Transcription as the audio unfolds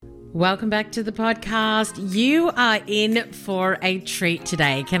Welcome back to the podcast. You are in for a treat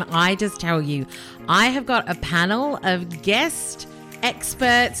today. Can I just tell you, I have got a panel of guest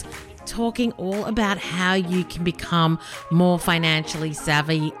experts talking all about how you can become more financially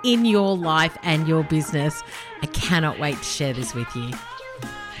savvy in your life and your business. I cannot wait to share this with you.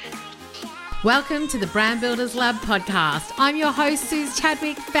 Welcome to the Brand Builders Lab podcast. I'm your host, Suze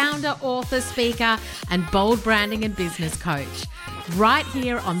Chadwick, founder, author, speaker, and bold branding and business coach. Right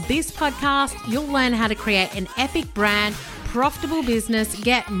here on this podcast, you'll learn how to create an epic brand, profitable business,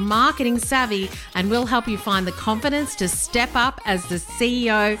 get marketing savvy, and we'll help you find the confidence to step up as the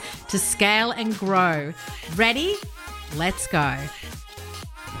CEO to scale and grow. Ready? Let's go.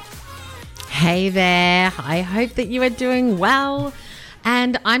 Hey there. I hope that you are doing well.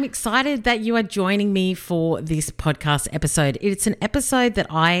 And I'm excited that you are joining me for this podcast episode. It's an episode that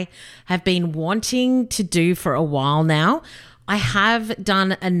I have been wanting to do for a while now. I have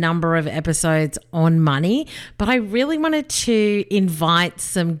done a number of episodes on money, but I really wanted to invite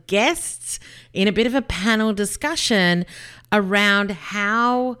some guests in a bit of a panel discussion around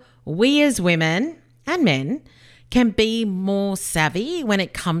how we as women and men can be more savvy when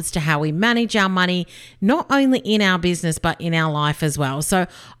it comes to how we manage our money, not only in our business, but in our life as well. So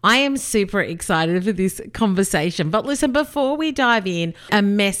I am super excited for this conversation. But listen, before we dive in, a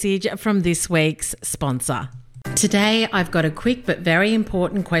message from this week's sponsor. Today, I've got a quick but very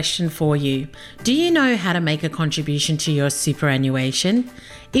important question for you. Do you know how to make a contribution to your superannuation?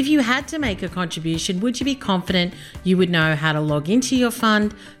 If you had to make a contribution, would you be confident you would know how to log into your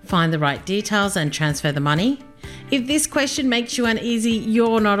fund, find the right details, and transfer the money? If this question makes you uneasy,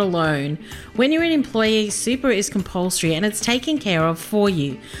 you're not alone. When you're an employee, super is compulsory and it's taken care of for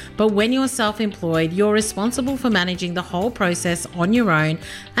you. But when you're self-employed, you're responsible for managing the whole process on your own,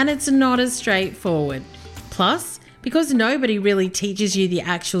 and it's not as straightforward. Plus, because nobody really teaches you the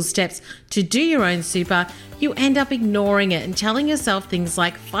actual steps to do your own super, you end up ignoring it and telling yourself things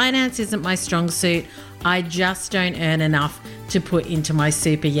like, finance isn't my strong suit, I just don't earn enough to put into my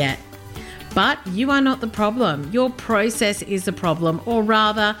super yet. But you are not the problem. Your process is the problem, or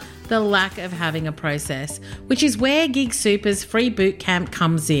rather, the lack of having a process, which is where Gig Super's free bootcamp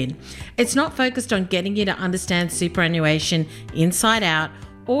comes in. It's not focused on getting you to understand superannuation inside out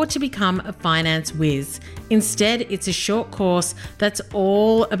or to become a finance whiz. Instead, it's a short course that's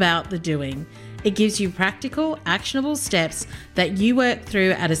all about the doing. It gives you practical, actionable steps that you work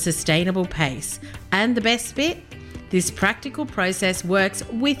through at a sustainable pace. And the best bit? This practical process works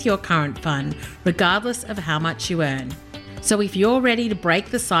with your current fund, regardless of how much you earn. So if you're ready to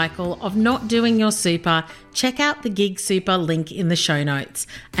break the cycle of not doing your super, check out the Gig Super link in the show notes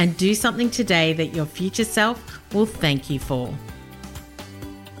and do something today that your future self will thank you for.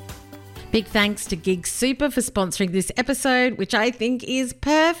 Big thanks to Gig Super for sponsoring this episode, which I think is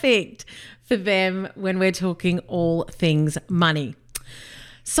perfect for them when we're talking all things money.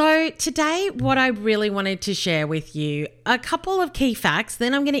 So today, what I really wanted to share with you, a couple of key facts,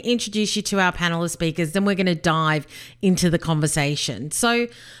 then I'm going to introduce you to our panel of speakers, then we're going to dive into the conversation. So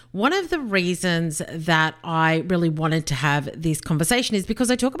one of the reasons that I really wanted to have this conversation is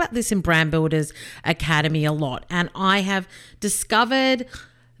because I talk about this in Brand Builders Academy a lot, and I have discovered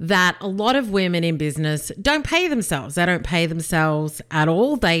that a lot of women in business don't pay themselves. They don't pay themselves at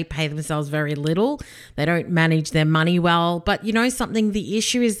all. They pay themselves very little. They don't manage their money well. But you know something, the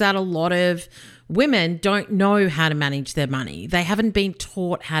issue is that a lot of women don't know how to manage their money. They haven't been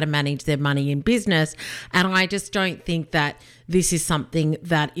taught how to manage their money in business. And I just don't think that this is something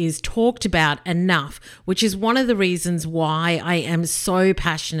that is talked about enough, which is one of the reasons why I am so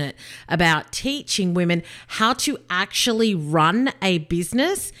passionate about teaching women how to actually run a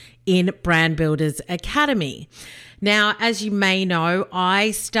business in Brand Builders Academy. Now, as you may know,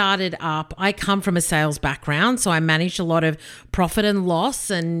 I come from a sales background, so I managed a lot of profit and loss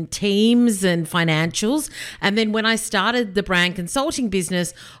and teams and financials. And then when I started the brand consulting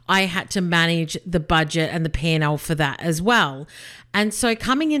business, I had to manage the budget and the P&L for that as well. And so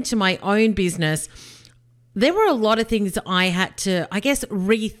coming into my own business, there were a lot of things that I had to,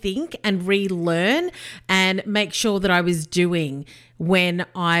 rethink and relearn and make sure that I was doing when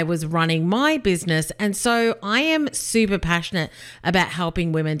I was running my business. And so I am super passionate about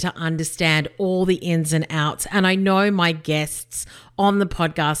helping women to understand all the ins and outs. And I know my guests on the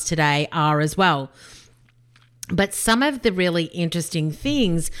podcast today are as well. But some of the really interesting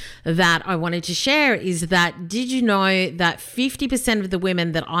things that I wanted to share is that, did you know that 50% of the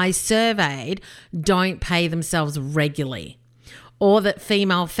women that I surveyed don't pay themselves regularly? Or that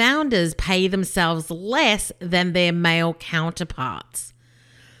female founders pay themselves less than their male counterparts?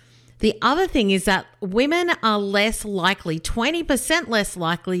 The other thing is that women are less likely, 20% less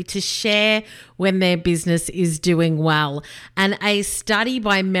likely to share when their business is doing well. And a study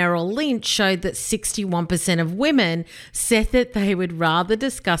by Merrill Lynch showed that 61% of women said that they would rather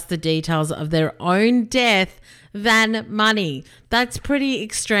discuss the details of their own death than money. That's pretty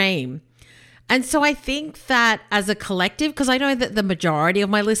extreme. And so I think that as a collective, because I know that the majority of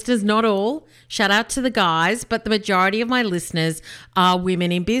my listeners, not all, shout out to the guys, but the majority of my listeners are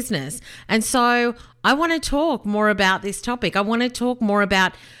women in business. And so I want to talk more about this topic. I want to talk more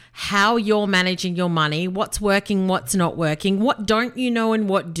about how you're managing your money, what's working, what's not working, what don't you know and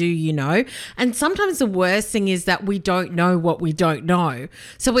what do you know. And sometimes the worst thing is that we don't know what we don't know.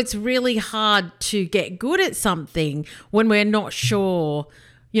 So it's really hard to get good at something when we're not sure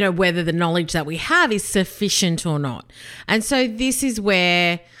whether the knowledge that we have is sufficient or not. And so this is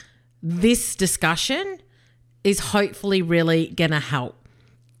where this discussion is hopefully really going to help.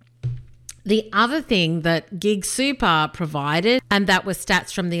 The other thing that Gig Super provided, and that was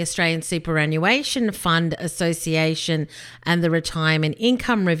stats from the Australian Superannuation Fund Association and the Retirement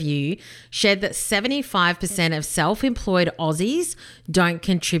Income Review, shared that 75% of self-employed Aussies don't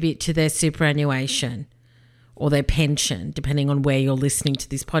contribute to their superannuation or their pension, depending on where you're listening to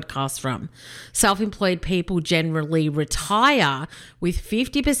this podcast from. Self-employed people generally retire with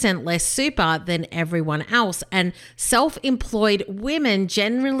 50% less super than everyone else, and self-employed women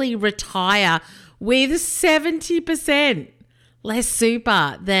generally retire with 70% less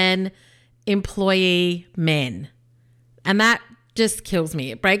super than employee men. And that just kills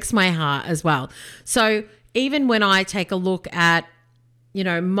me. It breaks my heart as well. So even when I take a look at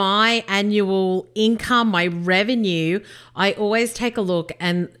my annual income, my revenue, I always take a look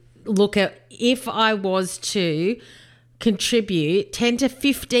at if I was to contribute 10 to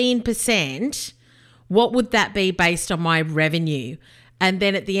 15%, what would that be based on my revenue? And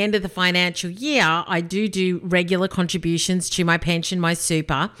then at the end of the financial year, I do regular contributions to my pension, my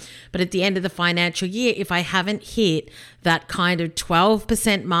super. But at the end of the financial year, if I haven't hit that kind of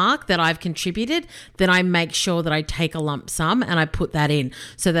 12% mark that I've contributed, then I make sure that I take a lump sum and I put that in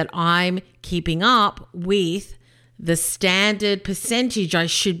so that I'm keeping up with the standard percentage I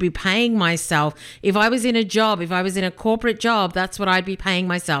should be paying myself. If I was in a corporate job, that's what I'd be paying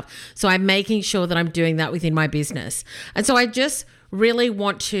myself. So I'm making sure that I'm doing that within my business. And so I just really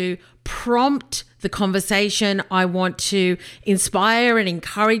want to prompt the conversation. I want to inspire and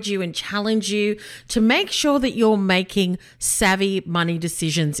encourage you and challenge you to make sure that you're making savvy money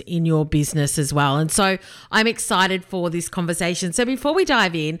decisions in your business as well. And so I'm excited for this conversation. So before we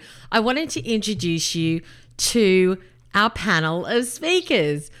dive in, I wanted to introduce you to our panel of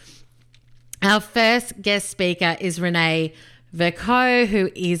speakers. Our first guest speaker is Renee Vercoe, who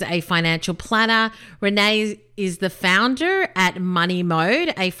is a financial planner. Renee is the founder at Money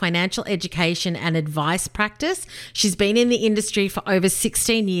Mode, a financial education and advice practice. She's been in the industry for over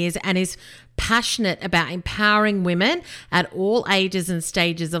 16 years and is passionate about empowering women at all ages and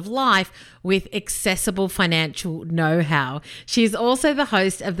stages of life with accessible financial know-how. She's also the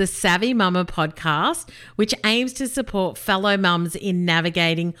host of the Savvy Mama podcast, which aims to support fellow mums in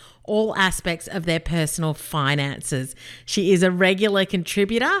navigating all aspects of their personal finances. She is a regular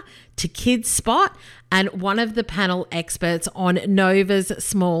contributor to Kids Spot and one of the panel experts on Nova's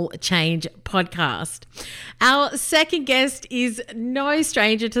Small Change podcast. Our second guest is no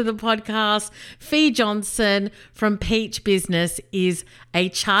stranger to the podcast. Fee Johnson from Peach Business is a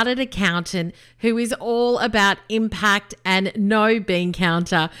chartered accountant who is all about impact and no bean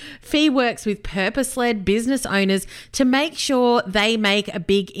counter. Fee works with purpose-led business owners to make sure they make a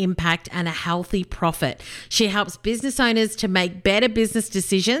big impact and a healthy profit. She helps business owners to make better business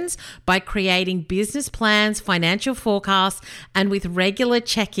decisions by creating business plans, financial forecasts, and with regular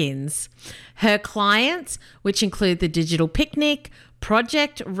check-ins. Her clients, which include the Digital Picnic,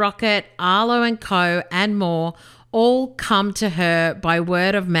 Project Rocket, Arlo & Co, and more, all come to her by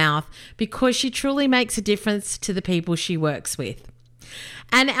word of mouth because she truly makes a difference to the people she works with.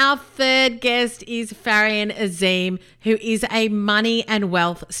 And our third guest is Farian Azim, who is a money and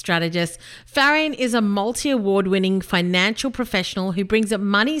wealth strategist. Farian is a multi-award-winning financial professional who brings up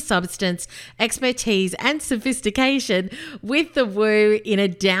money substance, expertise, and sophistication with the woo in a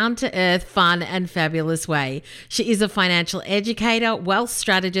down-to-earth, fun, and fabulous way. She is a financial educator, wealth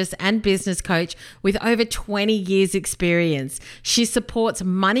strategist, and business coach with over 20 years' experience. She supports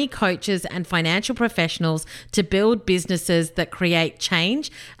money coaches and financial professionals to build businesses that create change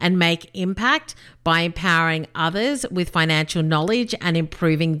change and make impact by empowering others with financial knowledge and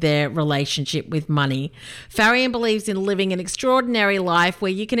improving their relationship with money. Farian believes in living an extraordinary life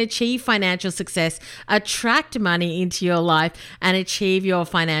where you can achieve financial success, attract money into your life, and achieve your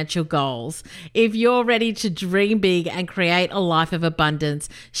financial goals. If you're ready to dream big and create a life of abundance,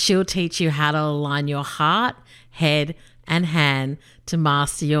 she'll teach you how to align your heart, head, and hand to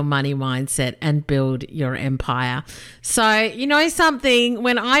master your money mindset and build your empire. So, you know something,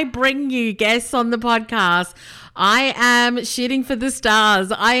 when I bring you guests on the podcast, I am shooting for the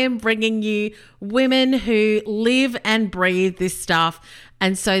stars. I am bringing you women who live and breathe this stuff.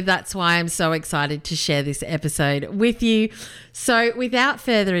 And so that's why I'm so excited to share this episode with you. So without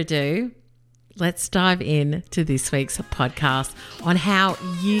further ado, let's dive in to this week's podcast on how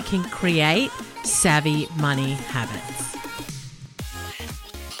you can create savvy money habits.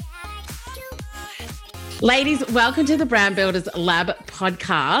 Ladies, welcome to the Brand Builders Lab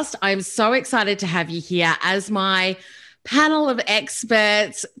podcast. I'm so excited to have you here as my panel of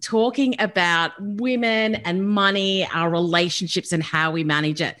experts talking about women and money, our relationships and how we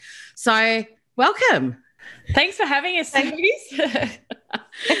manage it. So welcome. Thanks for having us, Suze.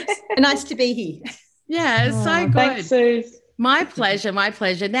 Nice to be here. Yeah, it's so good. Thanks, Suze. My pleasure, my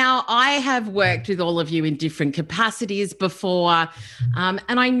pleasure. Now, I have worked with all of you in different capacities before, and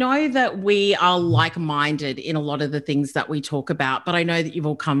I know that we are like-minded in a lot of the things that we talk about, but I know that you've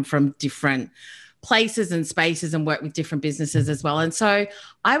all come from different places and spaces and work with different businesses as well. And so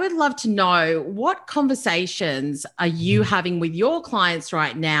I would love to know, what conversations are you having with your clients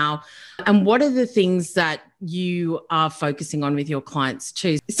right now, and what are the things that you are focusing on with your clients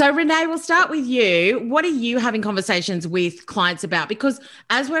too? So Renee, we'll start with you. What are you having conversations with clients about? Because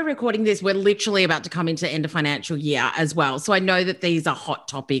as we're recording this, we're literally about to come into the end of financial year as well. So I know that these are hot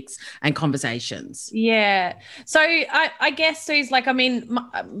topics and conversations. Yeah. So I guess, Suze,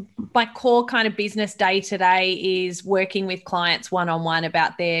 my core kind of business day to day is working with clients one-on-one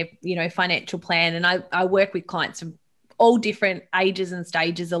about their, financial plan. And I work with clients of all different ages and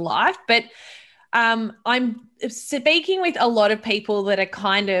stages of life, but I'm speaking with a lot of people that are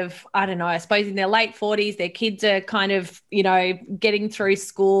kind of, I don't know, I suppose in their late 40s, their kids are kind of, getting through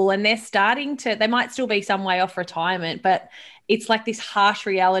school, and they might still be some way off retirement, but it's like this harsh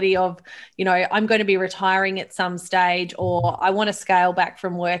reality of, I'm going to be retiring at some stage, or I want to scale back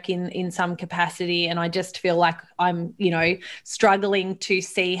from work in some capacity. And I just feel like I'm, struggling to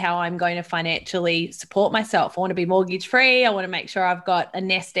see how I'm going to financially support myself. I want to be mortgage free. I want to make sure I've got a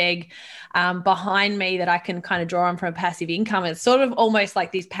nest egg behind me that I can kind of draw on from a passive income. It's sort of almost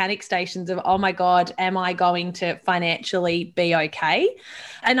like these panic stations of, oh my God, am I going to financially be okay?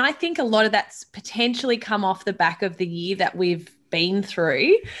 And I think a lot of that's potentially come off the back of the year that we've been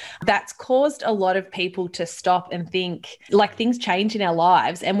through. That's caused a lot of people to stop and think, like, things change in our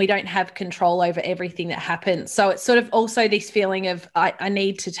lives and we don't have control over everything that happens. So it's sort of also this feeling of I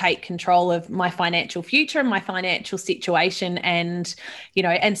need to take control of my financial future and my financial situation. And,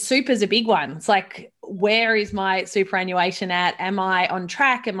 and super's a big one. It's like, where is my superannuation at? Am I on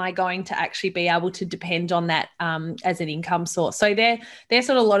track? Am I going to actually be able to depend on that as an income source? So they're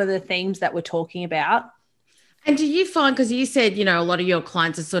sort of a lot of the themes that we're talking about. And do you find, because you said, a lot of your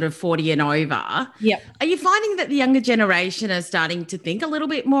clients are sort of 40 and over. Yep. Are you finding that the younger generation are starting to think a little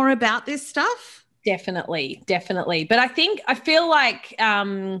bit more about this stuff? Definitely. But I feel like,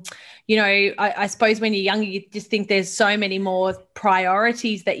 I suppose when you're younger, you just think there's so many more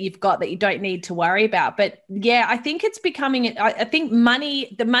priorities that you've got that you don't need to worry about. But yeah, I think it's becoming, I think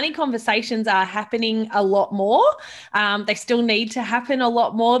the money conversations are happening a lot more. They still need to happen a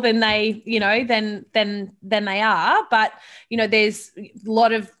lot more than they, than they are. But, there's a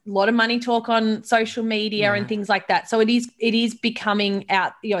lot of money talk on social media and things like that. So it is becoming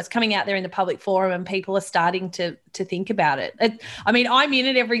out, it's coming out there in the public forum, and people are starting to think about it. I'm in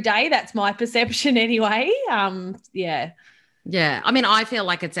it every day. That's my perception anyway. Yeah. I feel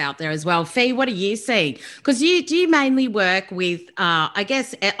like it's out there as well. Fee, what are you seeing? Because do you mainly work with, I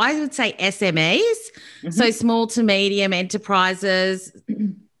guess I would say SMEs, so small to medium enterprises.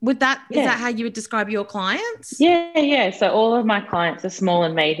 Is that how you would describe your clients? Yeah. So all of my clients are small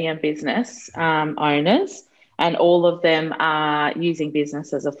and medium business owners, and all of them are using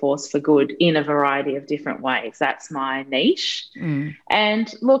business as a force for good in a variety of different ways. That's my niche.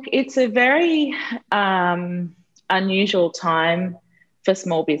 And look, it's a very unusual time for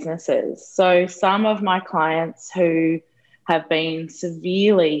small businesses. So some of my clients who have been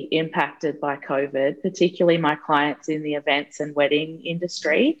severely impacted by COVID, particularly my clients in the events and wedding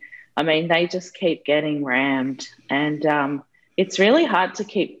industry, they just keep getting rammed, and it's really hard to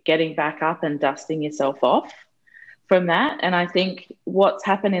keep getting back up and dusting yourself off from that. And I think what's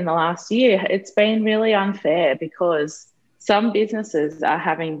happened in the last year, it's been really unfair because some businesses are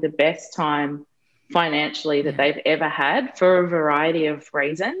having the best time financially that they've ever had for a variety of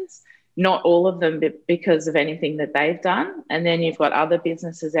reasons. Not all of them because of anything that they've done. And then you've got other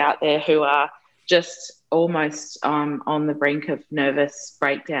businesses out there who are just almost on the brink of nervous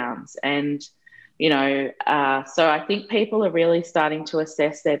breakdowns. And, so I think people are really starting to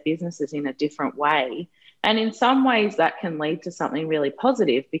assess their businesses in a different way. And in some ways that can lead to something really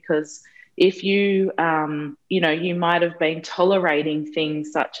positive, because if you, you might have been tolerating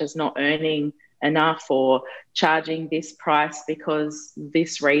things such as not earning enough or charging this price because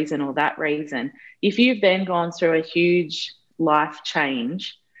this reason or that reason. If you've then gone through a huge life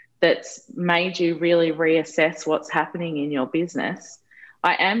change that's made you really reassess what's happening in your business,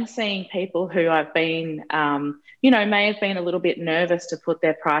 I am seeing people who have been, may have been a little bit nervous to put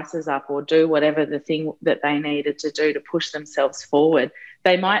their prices up or do whatever the thing that they needed to do to push themselves forward.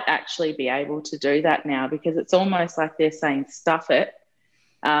 They might actually be able to do that now, because it's almost like they're saying, stuff it.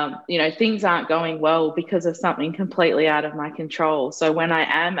 Things aren't going well because of something completely out of my control. So when I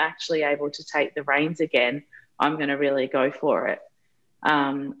am actually able to take the reins again, I'm going to really go for it.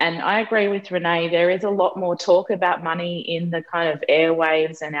 And I agree with Renee. There is a lot more talk about money in the kind of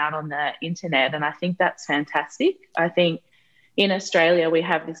airwaves and out on the internet. And I think that's fantastic. I think in Australia, we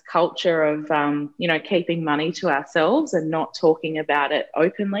have this culture of, keeping money to ourselves and not talking about it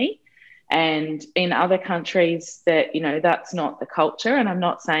openly. And in other countries that's not the culture. And I'm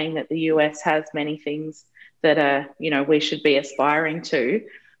not saying that the US has many things that are, we should be aspiring to.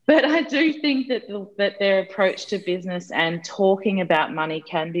 But I do think that their approach to business and talking about money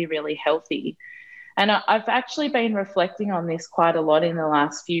can be really healthy. And I've actually been reflecting on this quite a lot in the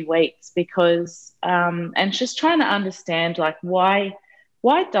last few weeks, because and just trying to understand why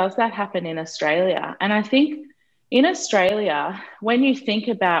does that happen in Australia? And I think in Australia, when you think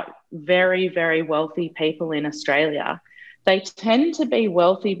about very, very wealthy people in Australia, they tend to be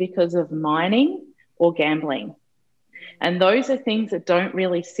wealthy because of mining or gambling. And those are things that don't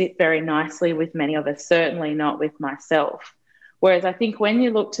really sit very nicely with many of us, certainly not with myself. Whereas I think when you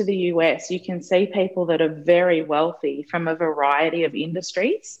look to the US, you can see people that are very wealthy from a variety of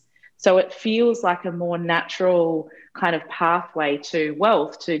industries. So it feels like a more natural kind of pathway to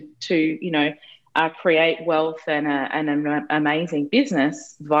wealth, to create wealth and an amazing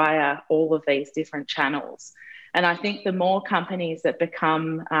business via all of these different channels. And I think the more companies that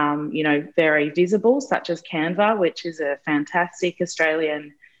become, very visible, such as Canva, which is a fantastic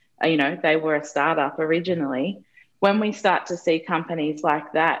Australian, they were a startup originally. When we start to see companies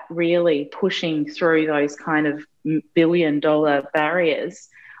like that really pushing through those kind of billion-dollar barriers,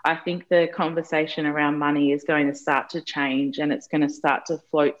 I think the conversation around money is going to start to change, and it's going to start to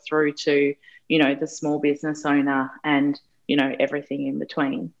float through to, the small business owner and, everything in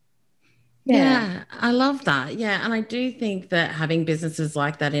between. Yeah, I love that. Yeah. And I do think that having businesses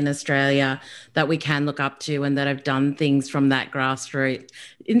like that in Australia that we can look up to and that have done things from that grassroots,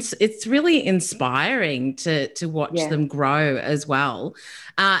 it's really inspiring to watch them grow as well.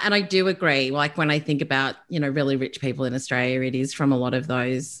 And I do agree, like when I think about, really rich people in Australia, it is from a lot of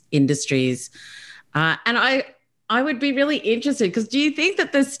those industries. And I would be really interested, because do you think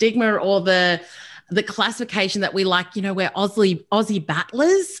that the stigma or the classification that we like, we're Aussie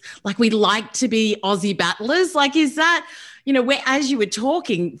battlers, like we like to be Aussie battlers, like is that, where, as you were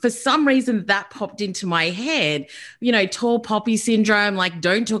talking, for some reason that popped into my head, tall poppy syndrome, like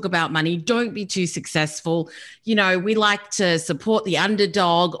don't talk about money, don't be too successful, we like to support the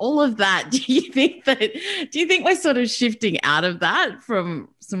underdog, all of that. Do you think we're sort of shifting out of that from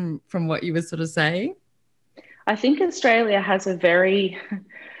what you were sort of saying? I think Australia has a very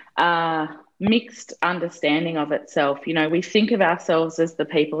mixed understanding of itself. We think of ourselves as the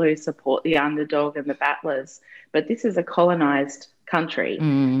people who support the underdog and the battlers, but this is a colonized country.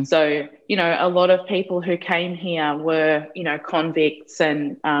 So, a lot of people who came here were, convicts,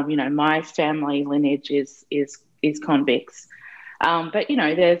 and, my family lineage is convicts. But,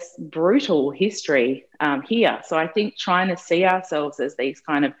 there's brutal history here. So I think trying to see ourselves as these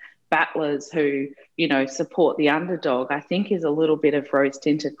kind of battlers who, support the underdog, I think is a little bit of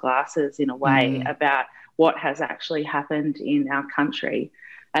rose-tinted glasses in a way about what has actually happened in our country.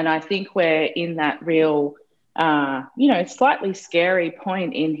 And I think we're in that real, slightly scary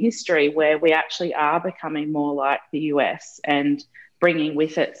point in history where we actually are becoming more like the US and bringing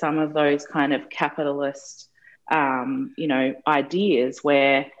with it some of those kind of capitalist, ideas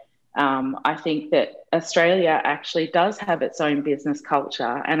where I think that Australia actually does have its own business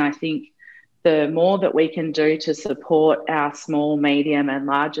culture. And I think the more that we can do to support our small, medium and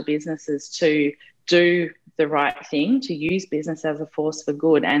larger businesses to do the right thing, to use business as a force for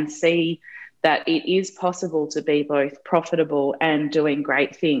good and see that it is possible to be both profitable and doing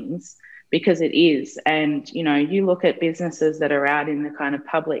great things, because it is. And, you know, you look at businesses that are out in the kind of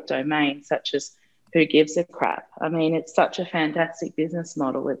public domain, such as Who Gives a Crap. I mean, it's such a fantastic business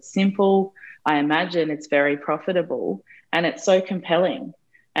model. It's simple. I imagine it's very profitable, and it's so compelling.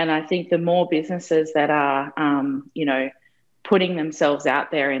 And I think the more businesses that are, you know, putting themselves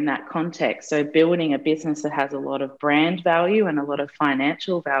out there in that context, so building a business that has a lot of brand value and a lot of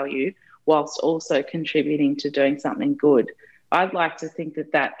financial value, whilst also contributing to doing something good. I'd like to think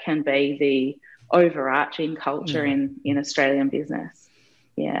that that can be the overarching culture in Australian business.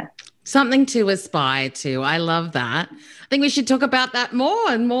 Yeah. Something to aspire to. I love that. I think we should talk about that more,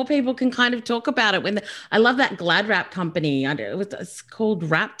 and more people can kind of talk about it. I love that Glad Wrap company. It's called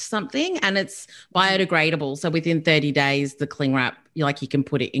Wrapped something, and it's biodegradable. So within 30 days, the cling wrap, you can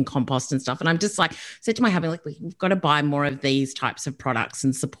put it in compost and stuff. And I'm just like, said to my hubby, like, we've got to buy more of these types of products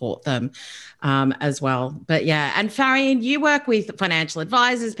and support them as well. But yeah, and Farian, you work with financial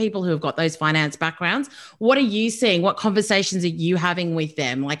advisors, people who have got those finance backgrounds. What are you seeing? What conversations are you having with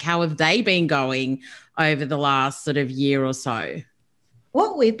them? Like, how have they been going over the last sort of year or so?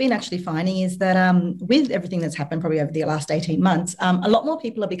 What we've been actually finding is that with everything that's happened probably over the last 18 months, a lot more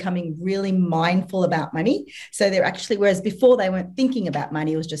people are becoming really mindful about money. So they're actually, whereas before they weren't thinking about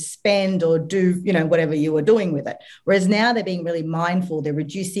money, it was just spend or do, you know, whatever you were doing with it. Whereas now they're being really mindful. They're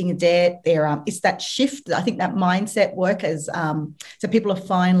reducing debt. It's that shift. I think that mindset work is, so people are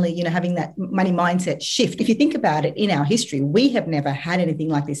finally, you know, having that money mindset shift. If you think about it, in our history, we have never had anything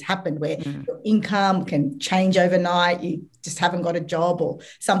like this happen where your income can change overnight. You just haven't got a job or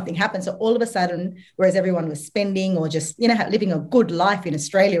something happens. So all of a sudden, whereas everyone was spending or just, you know, living a good life in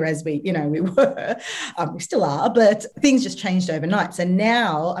Australia as we were, we still are, but things just changed overnight. So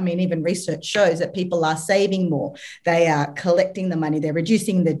now, I mean, even research shows that people are saving more. They are collecting the money. They're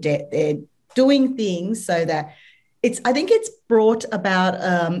reducing the debt. They're doing things so that I think it's brought about,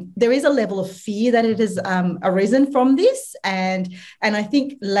 there is a level of fear that it has arisen from this. And I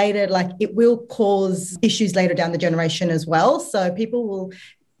think later, like, it will cause issues later down the generation as well. So people will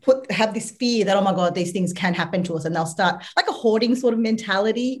have this fear that, oh my God, these things can happen to us. And they'll start like a hoarding sort of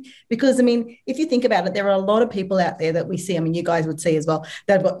mentality. Because, I mean, if you think about it, there are a lot of people out there that we see, I mean, you guys would see as well,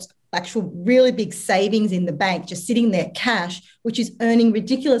 that have got actual really big savings in the bank, just sitting there cash, which is earning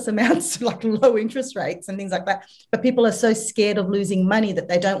ridiculous amounts, like low interest rates and things like that. But people are so scared of losing money that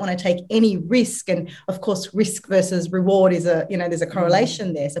they don't want to take any risk. And of course, risk versus reward is there's a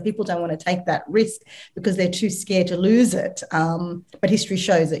correlation there. So people don't want to take that risk because they're too scared to lose it. But history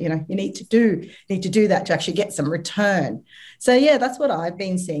shows that, you know, you need to do that to actually get some return. So yeah, that's what I've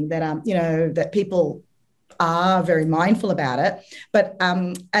been seeing, that, that people are very mindful about it. But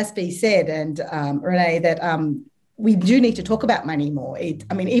as Bea said, and Renee, that we do need to talk about money more.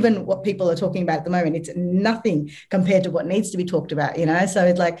 Even what people are talking about at the moment, it's nothing compared to what needs to be talked about, you know. So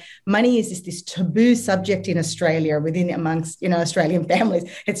it's like money is just this taboo subject in Australia, amongst, you know, Australian families.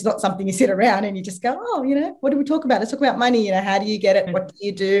 It's not something you sit around and you just go, oh, you know, what do we talk about? Let's talk about money. You know, how do you get it? What do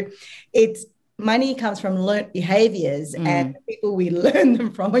you do? Money comes from learnt behaviors, and the people we learn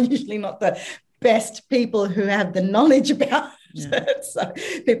them from are usually not the best people who have the knowledge about it. So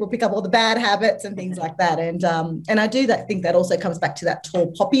people pick up all the bad habits and things like that. And I think that also comes back to that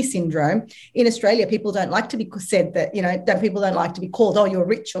tall poppy syndrome. In Australia, people don't like to be said that, you know, people don't like to be called, oh, you're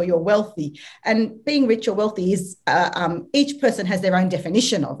rich or you're wealthy. And being rich or wealthy is, each person has their own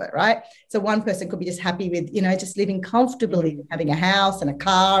definition of it, right? So one person could be just happy with, you know, just living comfortably, having a house and a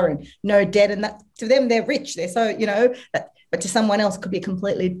car and no debt. And that, to them, they're rich. They're so, you know, but to someone else could be a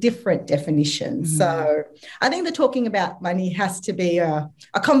completely different definition. So I think the talking about money has to be a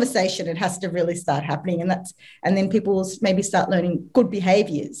conversation. It has to really start happening. And then people will maybe start learning good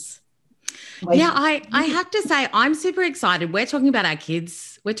behaviors. Yeah, I have to say, I'm super excited. We're talking about our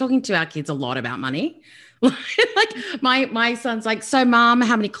kids. We're talking to our kids a lot about money. Like my son's like, so Mom,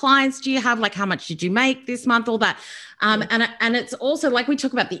 how many clients do you have? Like, how much did you make this month? All that. And it's also like, we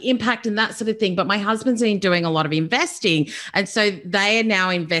talk about the impact and that sort of thing, but my husband's been doing a lot of investing. And so they are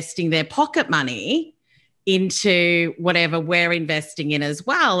now investing their pocket money into whatever we're investing in as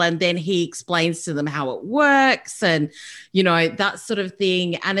well. And then he explains to them how it works and, you know, that sort of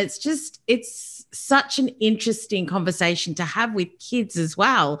thing. And it's such an interesting conversation to have with kids as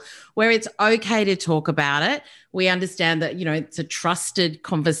well, where it's okay to talk about it. We understand that, you know, it's a trusted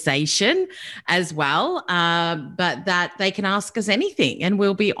conversation as well, but that they can ask us anything and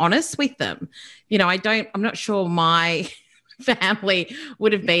we'll be honest with them. You know, I'm not sure my family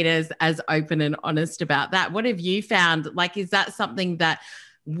would have been as open and honest about that. What have you found? Like, is that something that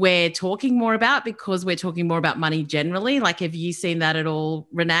we're talking more about because we're talking more about money generally? Like, have you seen that at all,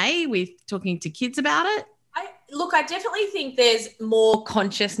 Renee, with talking to kids about it? Look, I definitely think there's more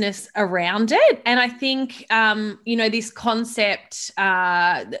consciousness around it. And I think, this concept,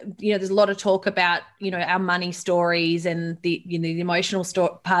 there's a lot of talk about, our money stories and the emotional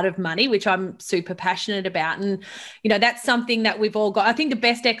part of money, which I'm super passionate about. And, that's something that we've all got. I think the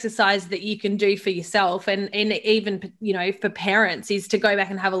best exercise that you can do for yourself and even, for parents is to go back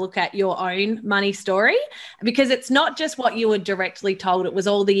and have a look at your own money story, because it's not just what you were directly told. It was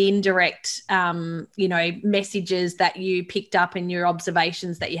all the indirect, messages that you picked up in your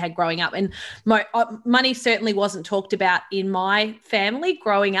observations that you had growing up. And money certainly wasn't talked about in my family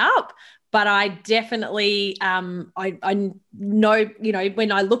growing up, but I definitely, I know,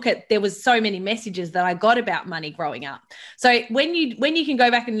 when I look at, there was so many messages that I got about money growing up. So when you can go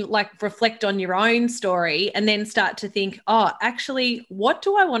back and like reflect on your own story and then start to think, oh, actually, what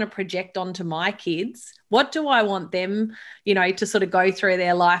do I want to project onto my kids? What do I want them, to sort of go through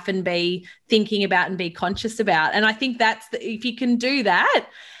their life and be thinking about and be conscious about? And I think if you can do that,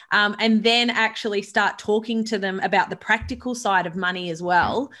 and then actually start talking to them about the practical side of money as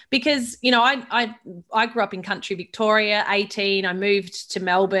well. Because, I grew up in country Victoria, 18, I moved to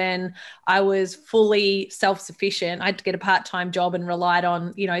Melbourne. I was fully self-sufficient. I had to get a part-time job and relied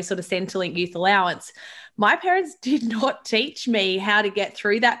on, sort of Centrelink youth allowance. My parents did not teach me how to get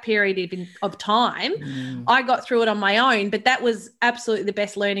through that period of time. I got through it on my own, but that was absolutely the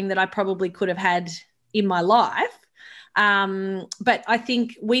best learning that I probably could have had in my life. But I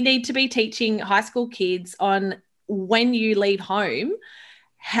think we need to be teaching high school kids on, when you leave home,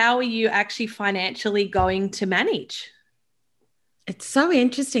 how are you actually financially going to manage? It's so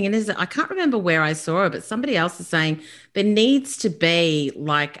interesting. And I can't remember where I saw it, but somebody else is saying there needs to be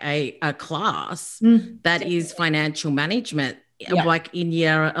like a class that is financial management, like in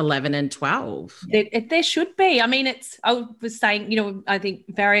year 11 and 12. There should be. I mean, I was saying, I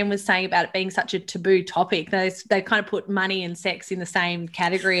think Varian was saying about it being such a taboo topic. They kind of put money and sex in the same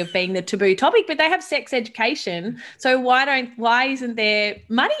category of being the taboo topic, but they have sex education. So why isn't there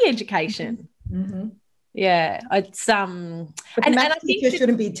money education? Mm-hmm. Yeah, it's But the maths teacher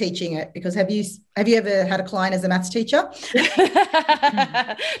shouldn't be teaching it, because have you ever had a client as a maths teacher?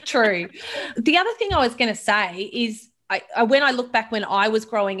 True. The other thing I was going to say is, when I look back when I was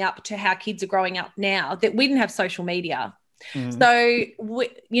growing up to how kids are growing up now, that we didn't have social media. So,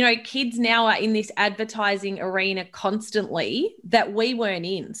 kids now are in this advertising arena constantly that we weren't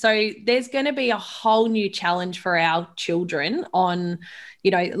in. So there's going to be a whole new challenge for our children on,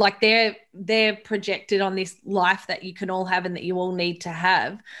 like they're projected on this life that you can all have and that you all need to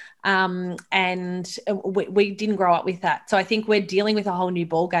have. And we didn't grow up with that. So I think we're dealing with a whole new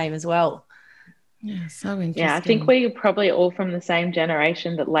ball game as well. Yeah, so interesting. Yeah, I think we're probably all from the same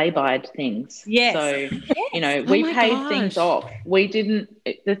generation that lay-byed things. Yes. So, we paid things off. We didn't.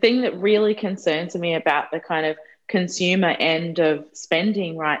 The thing that really concerns me about the kind of consumer end of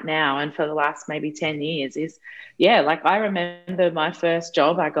spending right now and for the last maybe 10 years is, like I remember my first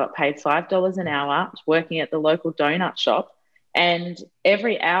job, I got paid $5 an hour working at the local donut shop, and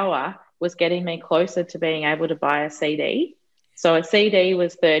every hour was getting me closer to being able to buy a CD. So a CD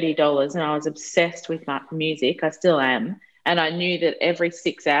was $30 and I was obsessed with my music. I still am. And I knew that every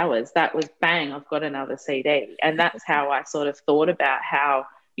 6 hours that was bang, I've got another CD. And that's how I sort of thought about how,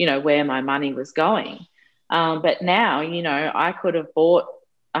 where my money was going. But now, I could have bought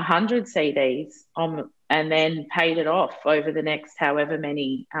 100 CDs and then paid it off over the next however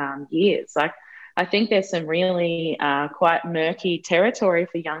many years. Like, I think there's some really quite murky territory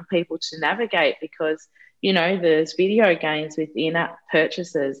for young people to navigate, because there's video games with in-app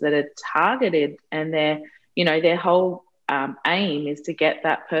purchases that are targeted, and their whole aim is to get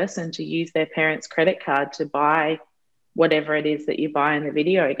that person to use their parents' credit card to buy whatever it is that you buy in the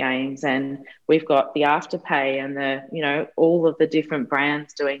video games. And we've got the Afterpay and all of the different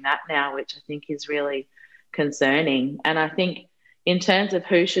brands doing that now, which I think is really concerning. And I think in terms of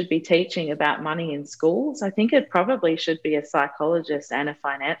who should be teaching about money in schools, I think it probably should be a psychologist and a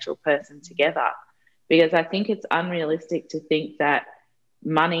financial person together. Because I think it's unrealistic to think that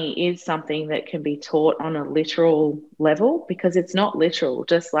money is something that can be taught on a literal level, because it's not literal,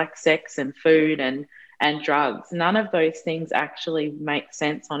 just like sex and food and drugs. None of those things actually make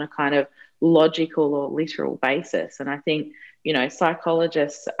sense on a kind of logical or literal basis. And I think,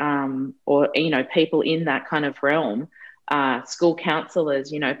 psychologists or, people in that kind of realm, school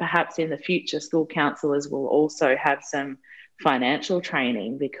counsellors, perhaps in the future school counsellors will also have some financial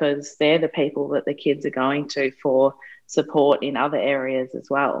training, because they're the people that the kids are going to for support in other areas as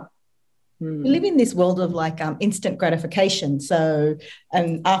well. We live in this world of like instant gratification. So,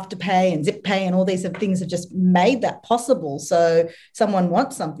 and Afterpay and Zip Pay and all these things have just made that possible. So, someone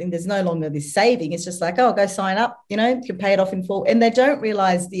wants something, there's no longer this saving. It's just like, oh, go sign up, you can pay it off in full. And they don't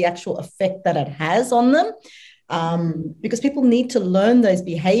realize the actual effect that it has on them. Because people need to learn those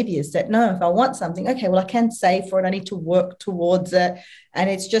behaviors that, no, if I want something, okay, well, I can save for it. I need to work towards it. And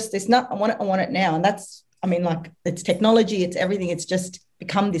it's not, I want it now. And that's, like, it's technology, it's everything. It's just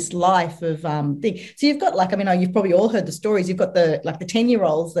become this life of thing. So you've got you've probably all heard the stories. You've got the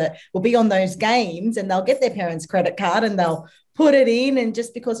 10-year-olds that will be on those games and they'll get their parents' credit card and they'll put it in. And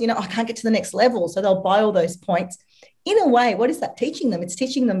just because, I can't get to the next level. So they'll buy all those points. In a way, what is that teaching them? It's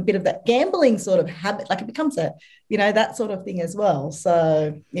teaching them a bit of that gambling sort of habit. Like it becomes that sort of thing as well.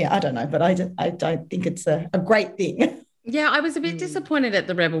 So, yeah, I don't know, but I don't think it's a great thing. Yeah, I was a bit disappointed at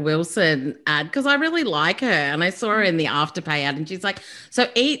the Rebel Wilson ad because I really like her and I saw her in the Afterpay ad and she's like, so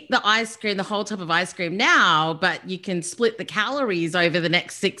eat the ice cream, the whole tub of ice cream now, but you can split the calories over the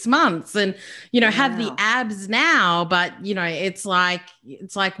next 6 months and, have the abs now, but, it's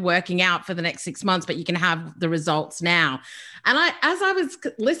like working out for the next 6 months, but you can have the results now. And as I was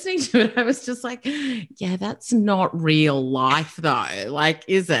listening to it, I was just like, yeah, that's not real life though. Like,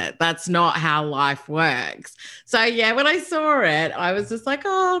 is it? That's not how life works. So yeah, when I saw it, I was just like,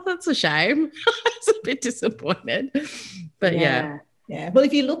 oh, that's a shame. I was a bit disappointed, but yeah. Yeah. Well,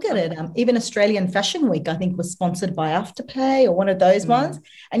 if you look at it, even Australian Fashion Week, I think, was sponsored by Afterpay or one of those ones.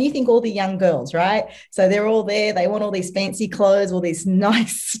 And you think all the young girls, right? So they're all there. They want all these fancy clothes, all this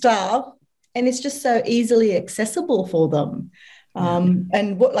nice stuff. And it's just so easily accessible for them. And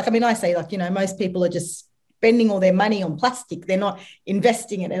I say, most people are just spending all their money on plastic. They're not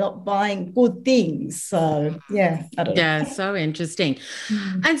investing it. They're not buying good things. So, yeah, I don't know. Yeah, so interesting.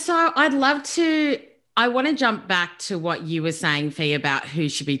 And so I want to jump back to what you were saying, Fee, about who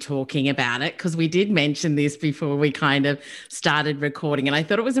should be talking about it, because we did mention this before we kind of started recording. And I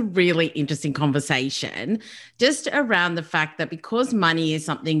thought it was a really interesting conversation just around the fact that because money is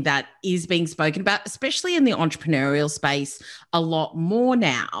something that is being spoken about, especially in the entrepreneurial space, a lot more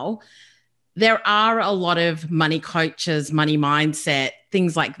now, there are a lot of money coaches, money mindset,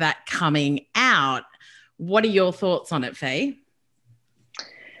 things like that coming out. What are your thoughts on it, Fee?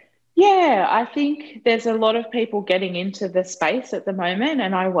 Yeah, I think there's a lot of people getting into the space at the moment,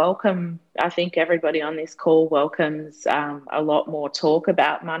 and I think everybody on this call welcomes a lot more talk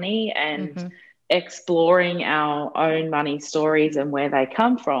about money and exploring our own money stories and where they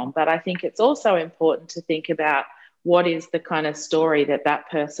come from. But I think it's also important to think about what is the kind of story that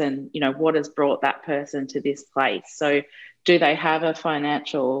person, what has brought that person to this place. So do they have a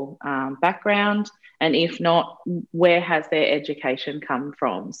financial background? And if not, where has their education come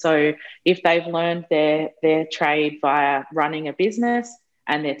from? So if they've learned their trade via running a business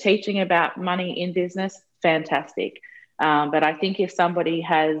and they're teaching about money in business, fantastic. But I think if somebody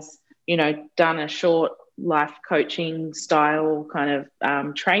has, done a short life coaching style kind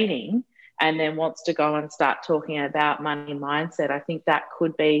of training and then wants to go and start talking about money mindset, I think that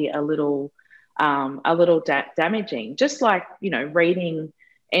could be a little damaging. Just like, reading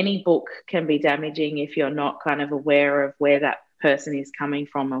any book can be damaging if you're not kind of aware of where that person is coming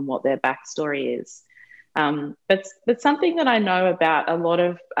from and what their backstory is. But something that I know about a lot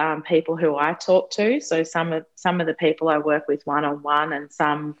of people who I talk to, so some of the people I work with one-on-one and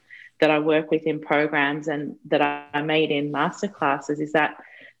some that I work with in programs and that I meet in masterclasses, is that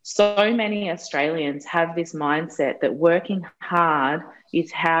so many Australians have this mindset that working hard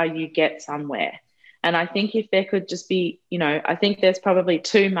is how you get somewhere. And I think if there could just be, I think there's probably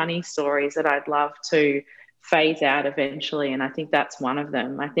 2 money stories that I'd love to phase out eventually. And I think that's one of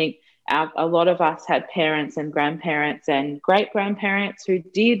them. I think a lot of us had parents and grandparents and great-grandparents who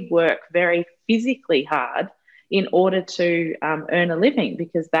did work very physically hard in order to earn a living,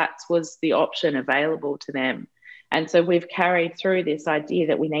 because that was the option available to them. And so we've carried through this idea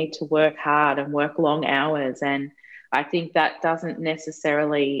that we need to work hard and work long hours. And I think that doesn't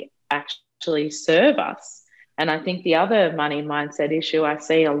necessarily actually serve us. And I think the other money mindset issue I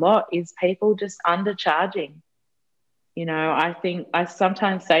see a lot is people just undercharging. I think I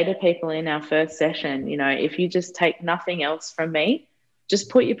sometimes say to people in our first session, if you just take nothing else from me, just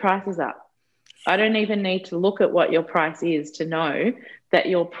put your prices up. I don't even need to look at what your price is to know that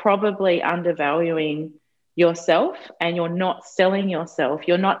you're probably undervaluing yourself and you're not selling yourself.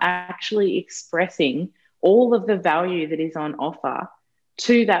 You're not actually expressing all of the value that is on offer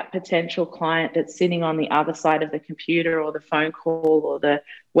to that potential client that's sitting on the other side of the computer or the phone call or the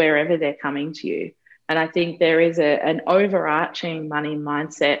wherever they're coming to you. And I think there is an overarching money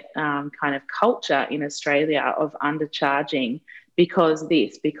mindset kind of culture in Australia of undercharging, because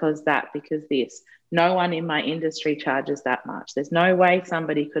this, because that, because this. No one in my industry charges that much. There's no way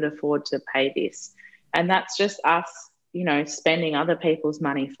somebody could afford to pay this. And that's just us, you know, spending other people's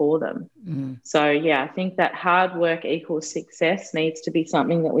money for them. So, yeah, I think that hard work equals success needs to be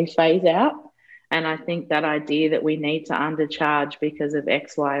something that we phase out. And I think that idea that we need to undercharge because of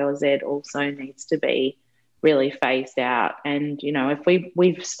X, Y, or Z also needs to be really phased out. And, you know, if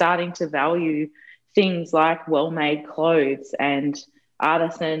we're starting to value things like well-made clothes and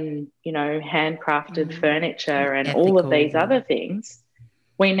artisan, you know, handcrafted furniture and all of these other things,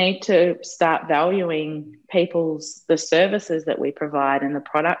 we need to start valuing the services that we provide and the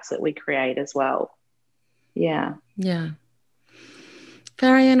products that we create as well. Yeah. Yeah.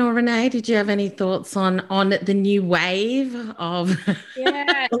 Varian or Renee, did you have any thoughts on the new wave of?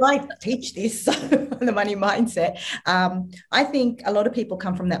 Yeah. Well, I teach this, so the money mindset. I think a lot of people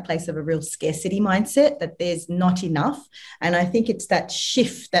come from that place of a real scarcity mindset, that there's not enough. And I think it's that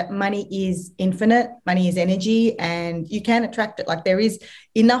shift that money is infinite, money is energy, and you can attract it. Like, there is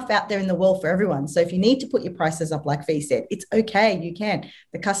enough out there in the world for everyone. So if you need to put your prices up, like Fee said, it's okay, you can.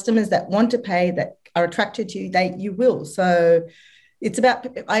 The customers that want to pay, that are attracted to you, you will. So it's about,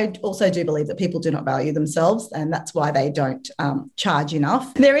 I also do believe that people do not value themselves, and that's why they don't charge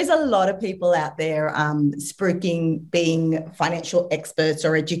enough. There is a lot of people out there spruiking being financial experts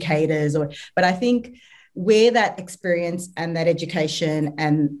or educators, but I think where that experience and that education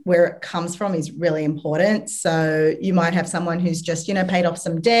and where it comes from is really important. So you might have someone who's just, you know, paid off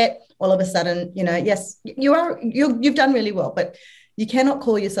some debt. All of a sudden, you know, yes, you've done really well, but you cannot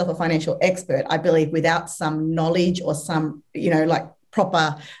call yourself a financial expert, I believe, without some knowledge or some, you know, like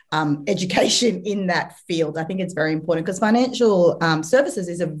proper education in that field. I think it's very important because financial services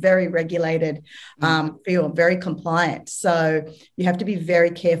is a very regulated field, very compliant. So you have to be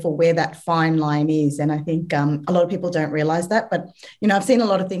very careful where that fine line is. And I think a lot of people don't realize that. But, you know, I've seen a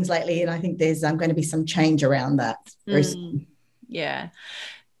lot of things lately, and I think there's going to be some change around that very soon. Yeah.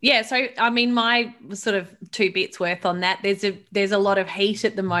 Yeah, so I mean, my sort of 2 bits worth on that. There's a lot of heat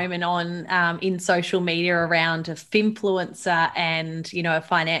at the moment on in social media around a finfluencer and, you know, a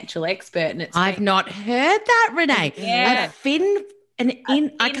financial expert. And I've not heard that, Renee. Yeah.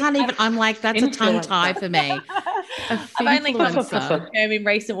 I can't even. I'm like, that's a tongue tie for me. I've only come across the term in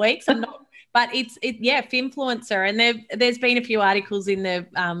recent weeks. I'm not. But finfluencer, and there's been a few articles in the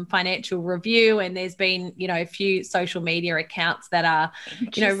Financial Review, and there's been, you know, a few social media accounts that are,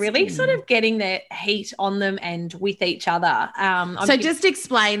 you know, really sort of getting their heat on them and with each other. So just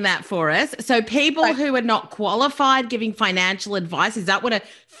explain that for us. So people who are not qualified giving financial advice, is that what a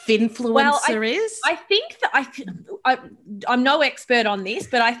finfluencer is? I think that I'm no expert on this,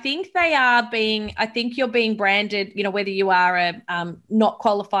 but I think you're being branded, you know, whether you are a not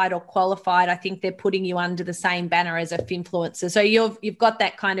qualified or qualified, I think they're putting you under the same banner as a finfluencer. So you've got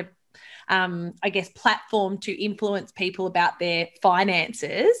that kind of, I guess, platform to influence people about their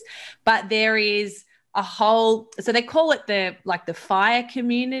finances, but there is a whole, so they call it the FIRE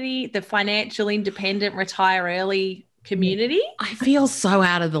community, the Financial Independent Retire Early community. I feel so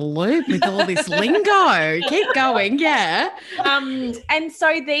out of the loop with all this lingo. Keep going, yeah. And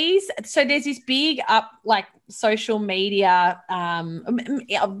so there's this big social media.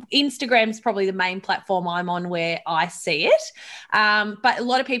 Instagram's probably the main platform I'm on where I see it. But a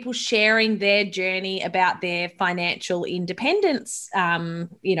lot of people sharing their journey about their financial independence,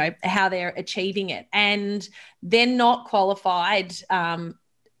 you know, how they're achieving it, and they're not qualified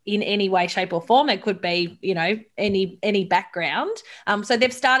in any way, shape, or form. It could be, you know, any background. So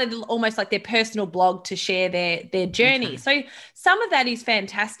they've started almost like their personal blog to share their journey. Okay. So some of that is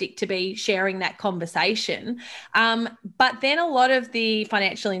fantastic to be sharing that conversation. But then a lot of the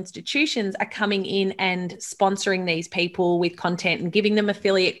financial institutions are coming in and sponsoring these people with content and giving them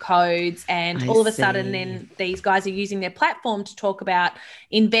affiliate codes. And all of a sudden then these guys are using their platform to talk about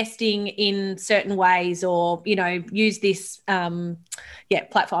investing in certain ways, or, you know, use this platform.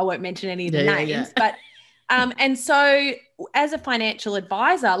 I won't mention any of the names, but and so as a financial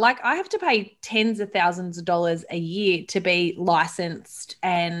advisor, like, I have to pay tens of thousands of dollars a year to be licensed,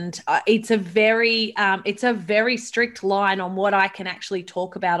 and it's a very strict line on what I can actually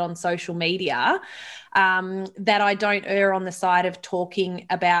talk about on social media. That I don't err on the side of talking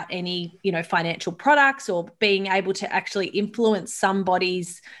about any, you know, financial products or being able to actually influence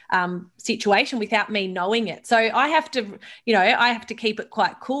somebody's situation without me knowing it. So I have to keep it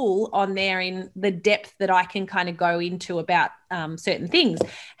quite cool on there in the depth that I can kind of go into about certain things.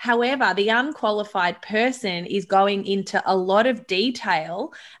 However, the unqualified person is going into a lot of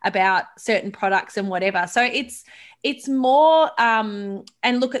detail about certain products and whatever. So it's more, and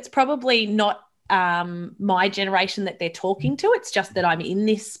look, it's probably not my generation that they're talking to. It's just that I'm in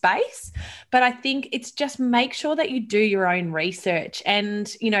this space. But I think it's just make sure that you do your own research.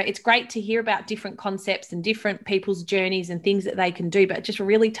 And, you know, it's great to hear about different concepts and different people's journeys and things that they can do, but just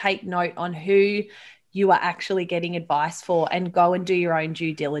really take note on who you are actually getting advice for and go and do your own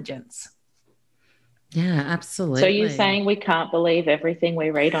due diligence. Yeah, absolutely. So you're saying we can't believe everything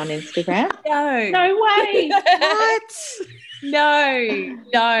we read on Instagram? No. No way. What? No.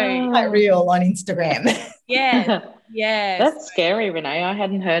 Quite real on Instagram. Yeah. Yeah. That's scary, Renee. I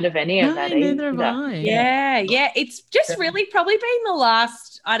hadn't heard of any of that neither have either. I. Yeah. It's just really probably been the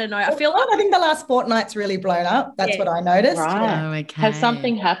last, I don't know. I feel like I think the last fortnight's really blown up. That's what I noticed. Right. Oh, okay. Has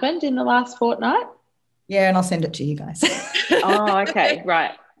something happened in the last fortnight? Yeah, and I'll send it to you guys. Oh, okay.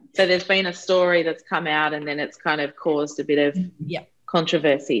 Right. So there's been a story that's come out and then it's kind of caused a bit of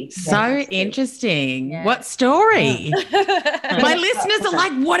controversy. So interesting. Yeah. What story? My listeners are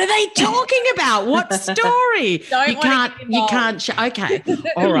like, what are they talking about? What story? You can't. Okay.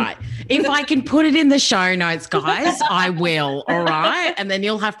 All right. If I can put it in the show notes, guys, I will. All right. And then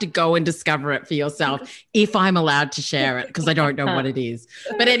you'll have to go and discover it for yourself if I'm allowed to share it, because I don't know what it is.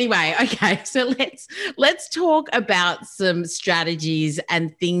 But anyway, okay. So let's talk about some strategies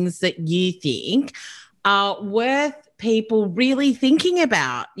and things that you think are worth people really thinking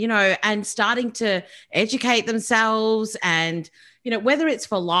about, you know, and starting to educate themselves, and, you know, whether it's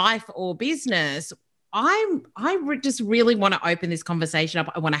for life or business. Just really want to open this conversation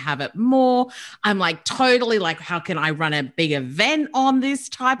up. I want to have it more. I'm like totally like, how can I run a big event on this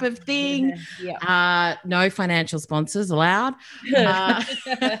type of thing? No financial sponsors allowed.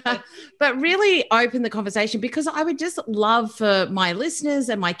 But really open the conversation, because I would just love for my listeners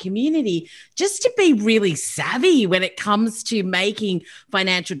and my community just to be really savvy when it comes to making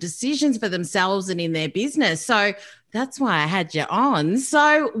financial decisions for themselves and in their business. So that's why I had you on.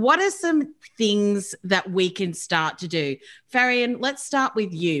 So what are some things that we can start to do? Farian, let's start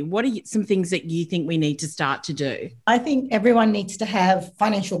with you. What are some things that you think we need to start to do? I think everyone needs to have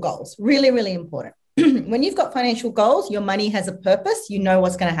financial goals. Really, really important. When you've got financial goals, your money has a purpose. You know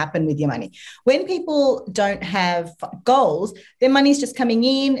what's going to happen with your money. When people don't have goals, their money's just coming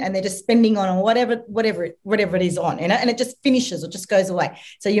in and they're just spending on whatever it is on, you know, and it just finishes or just goes away.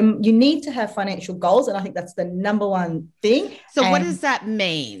 So you need to have financial goals, and I think that's the number one thing. So what does that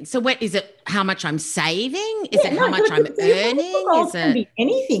mean? So what is it? How much I'm saving? Is it how much I'm earning? Is it can be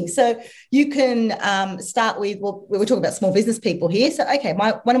anything? So you can start with, well, we're talking about small business people here. So okay,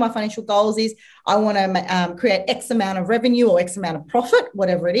 one of my financial goals is I want to create X amount of revenue or X amount of profit,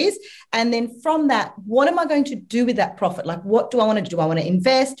 whatever it is. And then from that, what am I going to do with that profit? Like, what do I want to do? Do I want to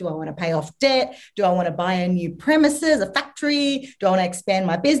invest? Do I want to pay off debt? Do I want to buy a new premises, a factory? Do I want to expand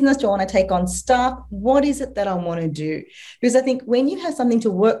my business? Do I want to take on staff? What is it that I want to do? Because I think when you have something to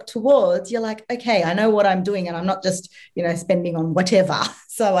work towards, you're like, okay, I know what I'm doing and I'm not just, you know, spending on whatever.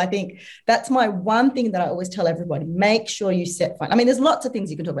 So I think that's my one thing that I always tell everybody, make sure you set, I mean, there's lots of things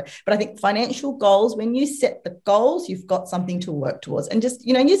you can talk about, but I think financial goals, when you set the goals, you've got something to work towards, and just,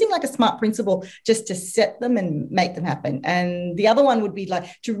 you know, using like a SMART principle just to set them and make them happen. And the other one would be like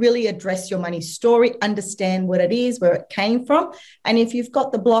to really address your money story, understand what it is, where it came from. And if you've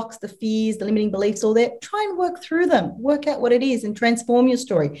got the blocks, the fears, the limiting beliefs, all that, try and work through them, work out what it is and transform your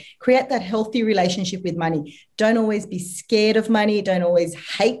story, create that healthy relationship with money. Don't always be scared of money. Don't always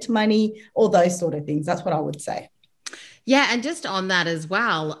hate money, all those sort of things. That's what I would say. Yeah. And just on that as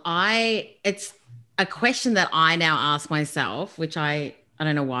well, it's a question that I now ask myself, which I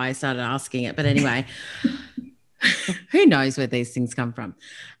don't know why I started asking it, but anyway, who knows where these things come from,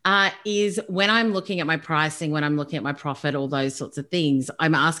 is when I'm looking at my pricing, when I'm looking at my profit, all those sorts of things,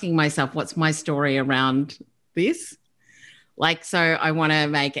 I'm asking myself, what's my story around this? Like, so I want to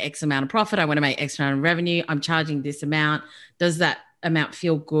make X amount of profit. I want to make X amount of revenue. I'm charging this amount. Does that amount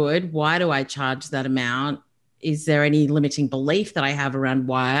feel good? Why do I charge that amount? Is there any limiting belief that I have around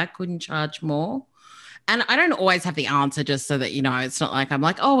why I couldn't charge more? And I don't always have the answer, just so that, you know, it's not like I'm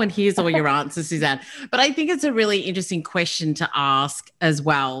like, oh, and here's all your answers, Suzanne. But I think it's a really interesting question to ask as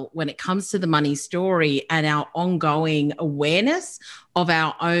well when it comes to the money story and our ongoing awareness of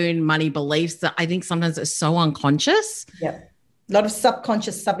our own money beliefs that I think sometimes are so unconscious. Yeah. A lot of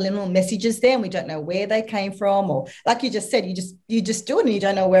subconscious subliminal messages there, and we don't know where they came from, or like you just said, you just do it and you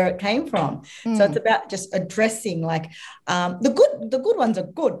don't know where it came from. So it's about just addressing like the good ones are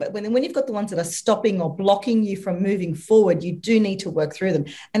good, but when you've got the ones that are stopping or blocking you from moving forward, you do need to work through them.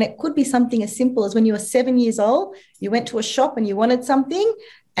 And it could be something as simple as when you were 7 years old, you went to a shop and you wanted something,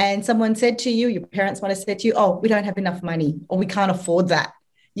 and someone said to you, your parents might have said to you, oh, we don't have enough money, or we can't afford that.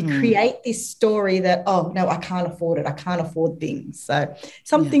 You create this story that, oh, no, I can't afford it. I can't afford things. So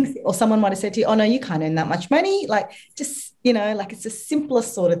some things, or someone might have said to you, oh, no, you can't earn that much money. Like just, like it's the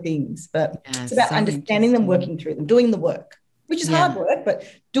simplest sort of things, but it's about understanding them, working through them, doing the work, which is hard work, but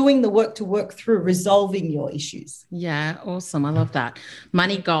doing the work to work through resolving your issues. Yeah, awesome. I love that.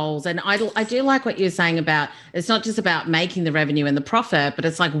 Money goals. And I do like what you're saying about it's not just about making the revenue and the profit, but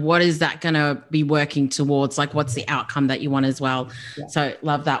it's like, what is that going to be working towards? Like, what's the outcome that you want as well? Yeah. So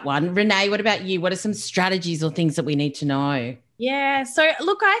love that one. Renee, what about you? What are some strategies or things that we need to know? Yeah. So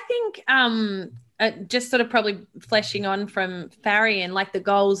look, I think just sort of probably fleshing on from Farian, like the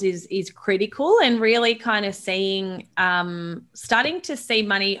goals is critical, and really kind of seeing, starting to see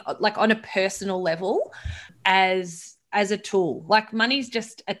money like on a personal level as a tool. Like money's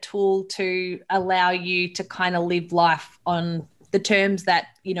just a tool to allow you to kind of live life on the terms that,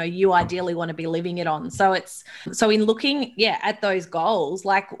 you ideally want to be living it on. So in looking, at those goals,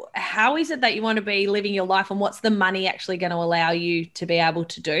 like how is it that you want to be living your life, and what's the money actually going to allow you to be able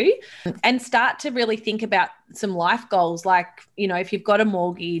to do? And start to really think about some life goals. Like, if you've got a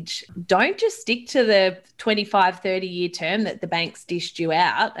mortgage, don't just stick to the 25, 30-year term that the bank's dished you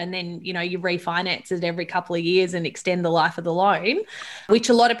out, and then, you refinance it every couple of years and extend the life of the loan, which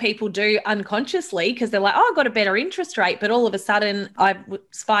a lot of people do unconsciously because they're like, oh, I got a better interest rate. But all of a sudden I was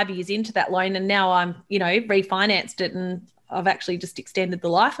 5 years into that loan and now I'm, refinanced it and I've actually just extended the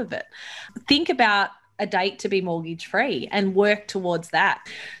life of it. Think about a date to be mortgage free and work towards that.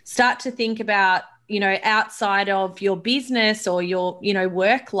 Start to think about, outside of your business or your,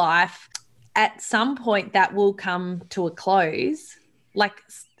 work life, at some point that will come to a close. Like,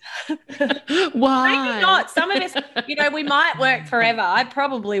 why? Maybe not. Some of us, we might work forever. I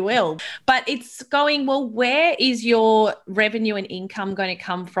probably will. But it's going, well, where is your revenue and income going to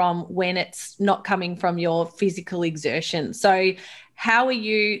come from when it's not coming from your physical exertion? So how are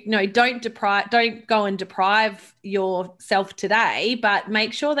you, don't go and deprive yourself today, but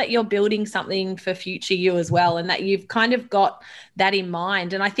make sure that you're building something for future you as well, and that you've kind of got that in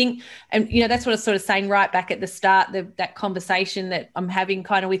mind. And I think, and that's what I was sort of saying right back at the start, that conversation that I'm having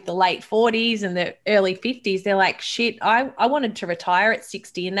kind of with the late 40s and the early 50s, they're like, shit, I wanted to retire at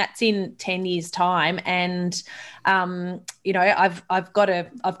 60 and that's in 10 years time. And, I've got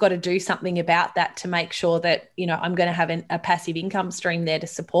to do something about that to make sure that, I'm going to have a passive income stream there to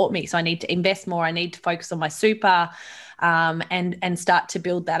support me. So I need to invest more. I need to focus on my super, and start to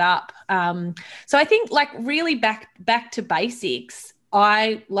build that up. So I think like really back to basics,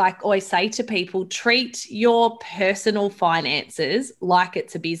 I always say to people, treat your personal finances like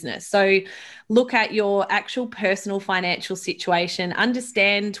it's a business. So look at your actual personal financial situation,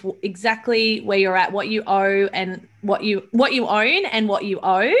 understand exactly where you're at, what you owe and what you own and what you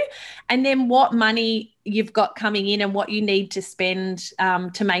owe, and then what money you've got coming in and what you need to spend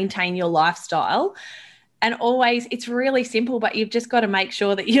to maintain your lifestyle. And always, it's really simple, but you've just got to make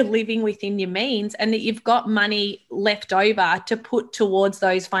sure that you're living within your means and that you've got money left over to put towards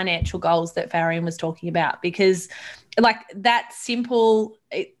those financial goals that Farian was talking about. Because like that simple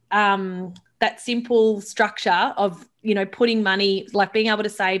structure of, putting money, like being able to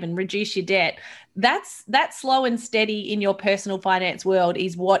save and reduce your debt, that's slow and steady in your personal finance world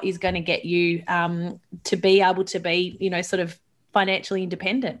is what is going to get you to be able to be, sort of financially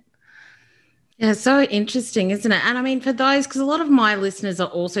independent. Yeah, so interesting, isn't it? And I mean, for those, because a lot of my listeners are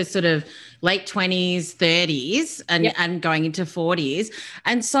also sort of late 20s, 30s and going into 40s.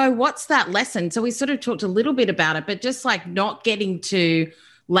 And so what's that lesson? So we sort of talked a little bit about it, but just like not getting to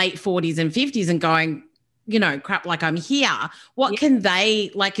late 40s and 50s and going, crap, like I'm here. What can they,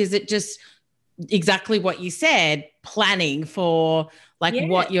 like, is it just exactly what you said, planning for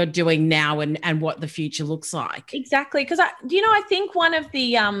what you're doing now and what the future looks like? Exactly. Because I think one of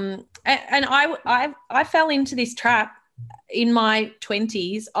the and I fell into this trap in my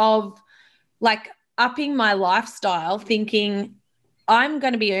 20s of like upping my lifestyle, thinking I'm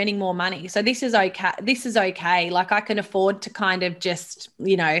going to be earning more money, so this is okay. Like I can afford to kind of just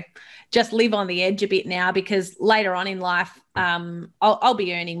just live on the edge a bit now, because later on in life I'll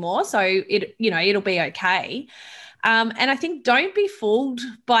be earning more, so it'll be okay. And I think don't be fooled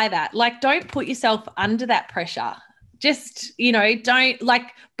by that. Like, don't put yourself under that pressure. Just, don't,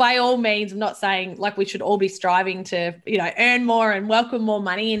 like, by all means, I'm not saying like we should all be striving to, earn more and welcome more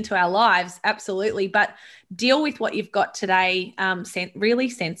money into our lives. Absolutely. But deal with what you've got today really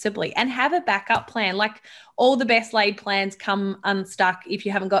sensibly, and have a backup plan. Like, all the best laid plans come unstuck if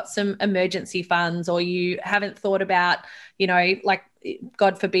you haven't got some emergency funds, or you haven't thought about, like,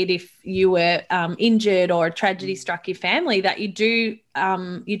 God forbid, if you were injured or a tragedy struck your family, that you do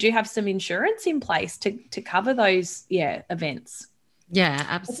have some insurance in place to cover those events. Yeah,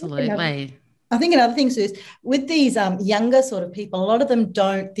 absolutely. I think another thing, Sue, is with these younger sort of people, a lot of them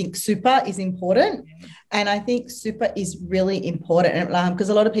don't think super is important. And I think super is really important because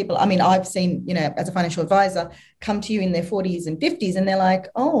a lot of people, I mean, I've seen, as a financial advisor, come to you in their 40s and 50s and they're like,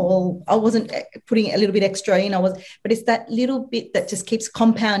 oh, well, I wasn't putting a little bit extra in. But it's that little bit that just keeps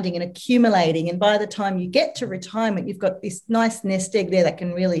compounding and accumulating. And by the time you get to retirement, you've got this nice nest egg there that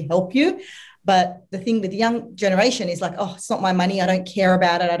can really help you. But the thing with the young generation is like, oh, it's not my money. I don't care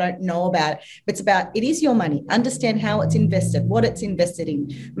about it. I don't know about it. But it's about, it is your money. Understand how it's invested, what it's invested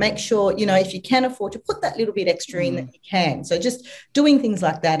in. Make sure, if you can afford to put that little bit extra in, that you can. So just doing things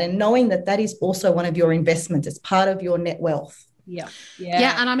like that and knowing that that is also one of your investments. It's part of your net wealth. Yeah.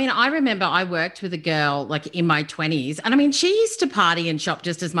 And I mean, I remember I worked with a girl like in my 20s, and I mean, she used to party and shop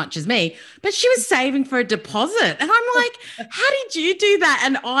just as much as me, but she was saving for a deposit. And I'm like, how did you do that?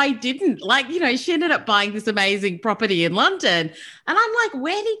 And I didn't. Like, she ended up buying this amazing property in London. And I'm like,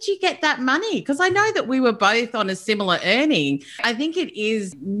 where did you get that money? Because I know that we were both on a similar earning. I think it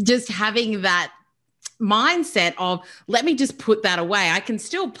is just having that mindset of, let me just put that away. I can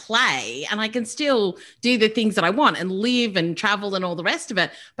still play and I can still do the things that I want and live and travel and all the rest of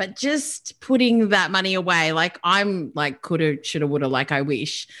it, but just putting that money away, like I'm like coulda, shoulda, woulda, like I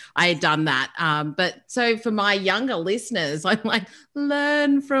wish I had done that. But so for my younger listeners, I'm like,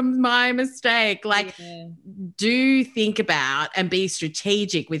 learn from my mistake. Like, do think about and be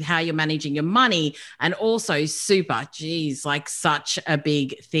strategic with how you're managing your money. And also super, geez, like such a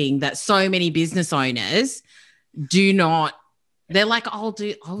big thing that so many business owners do not. They're like, I'll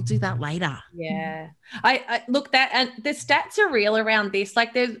do that later. Yeah. I look, that, and the stats are real around this.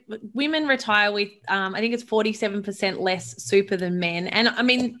 Like, there's women retire with, I think it's 47% less super than men. And I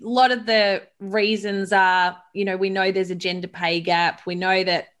mean, a lot of the reasons are, we know there's a gender pay gap. We know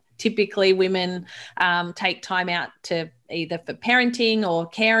that typically women take time out to either for parenting or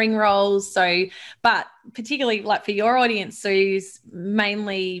caring roles. So, but particularly like for your audience, who's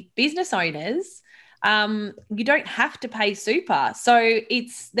mainly business owners, you don't have to pay super. So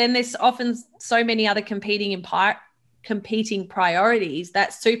there's often so many other competing priorities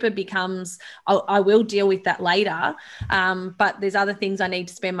that super becomes, I will deal with that later. But there's other things I need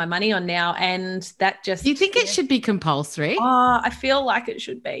to spend my money on now. And that just... Do you think it should be compulsory? Oh, I feel like it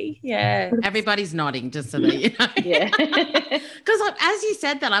should be. Yeah. Everybody's nodding just so that you know. Yeah. Because like, as you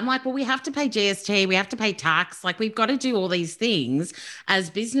said that, I'm like, well, we have to pay GST, we have to pay tax. Like, we've got to do all these things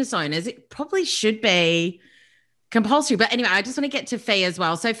as business owners. It probably should be compulsory. But anyway, I just want to get to Fee as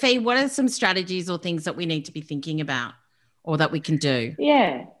well. So Fee, what are some strategies or things that we need to be thinking about or that we can do?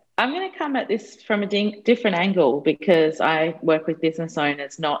 Yeah, I'm going to come at this from a different angle because I work with business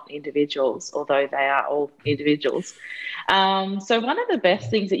owners, not individuals, although they are all individuals. So one of the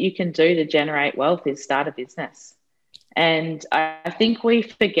best things that you can do to generate wealth is start a business. And I think we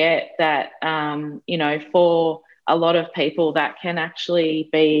forget that, for a lot of people, that can actually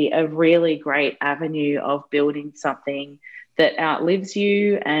be a really great avenue of building something that outlives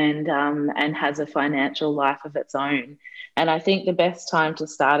you and has a financial life of its own. And I think the best time to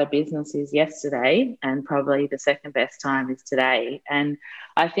start a business is yesterday, and probably the second best time is today. And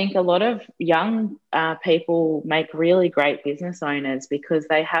I think a lot of young people make really great business owners because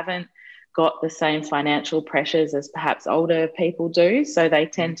they haven't got the same financial pressures as perhaps older people do. So they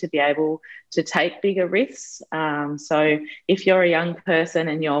tend to be able to take bigger risks. So if you're a young person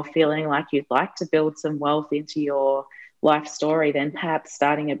and you're feeling like you'd like to build some wealth into your life story, then perhaps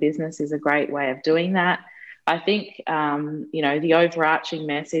starting a business is a great way of doing that. I think, the overarching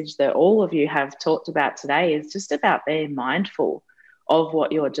message that all of you have talked about today is just about being mindful of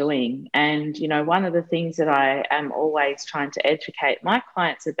what you're doing. And, one of the things that I am always trying to educate my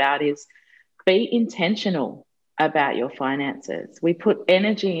clients about is be intentional about your finances. We put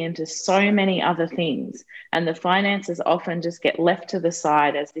energy into so many other things, and the finances often just get left to the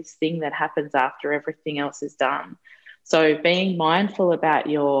side as this thing that happens after everything else is done. So being mindful about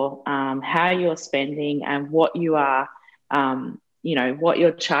your how you're spending and what you are, what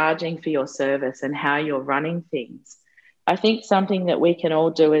you're charging for your service and how you're running things. I think something that we can all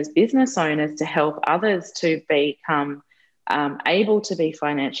do as business owners to help others to become able to be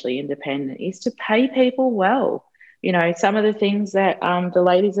financially independent is to pay people well. Some of the things that the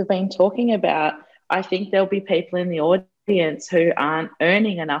ladies have been talking about, I think there'll be people in the audience who aren't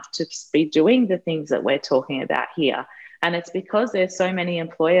earning enough to be doing the things that we're talking about here. And it's because there's so many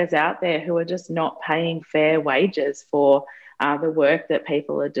employers out there who are just not paying fair wages for the work that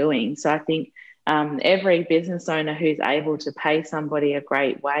people are doing. So I think every business owner who's able to pay somebody a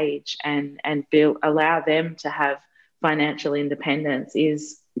great wage and allow them to have financial independence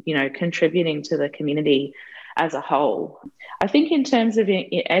is, contributing to the community. as a whole. I think in terms of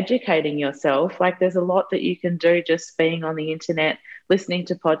educating yourself, like there's a lot that you can do just being on the internet, listening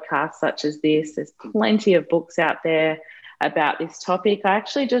to podcasts such as this. There's plenty of books out there about this topic. I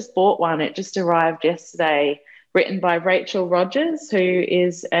actually just bought one. It just arrived yesterday, written by Rachel Rodgers, who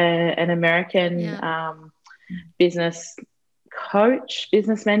is an American business coach,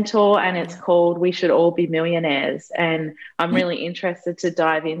 business mentor, and it's called We Should All Be Millionaires. And I'm really interested to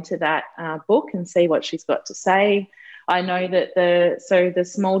dive into that book and see what she's got to say. I know that the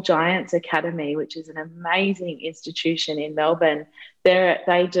Small Giants Academy, which is an amazing institution in Melbourne, they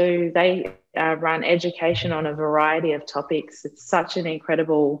run education on a variety of topics. It's such an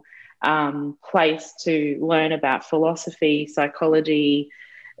incredible place to learn about philosophy, psychology,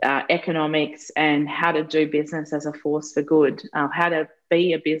 economics, and how to do business as a force for good, how to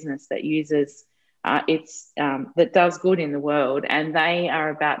be a business that uses that does good in the world. And they are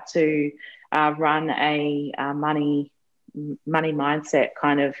about to run a money mindset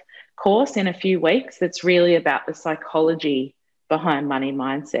kind of course in a few weeks that's really about the psychology behind money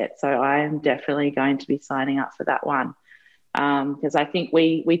mindset. So I am definitely going to be signing up for that one, because I think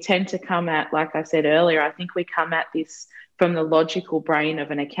we tend to come at, like I said earlier, I think we come at this from the logical brain of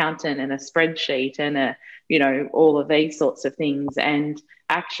an accountant and a spreadsheet and all of these sorts of things. And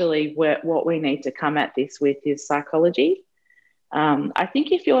actually what we need to come at this with is psychology. I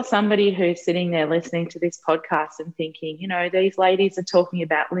think if you're somebody who's sitting there listening to this podcast and thinking, these ladies are talking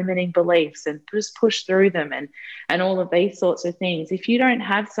about limiting beliefs and just push through them and all of these sorts of things, if you don't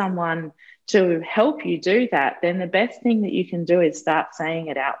have someone to help you do that, then the best thing that you can do is start saying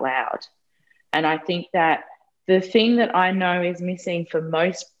it out loud. And I think that the thing that I know is missing for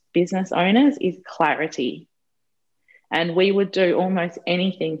most business owners is clarity. And we would do almost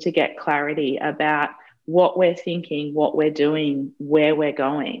anything to get clarity about what we're thinking, what we're doing, where we're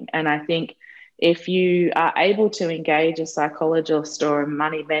going. And I think if you are able to engage a psychologist or a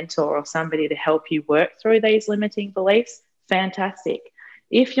money mentor or somebody to help you work through these limiting beliefs, fantastic.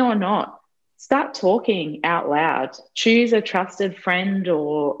 If you're not, start talking out loud. Choose a trusted friend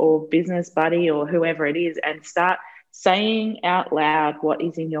or business buddy or whoever it is and start saying out loud what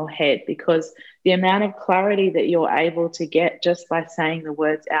is in your head, because the amount of clarity that you're able to get just by saying the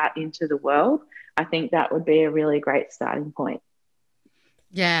words out into the world, I think that would be a really great starting point.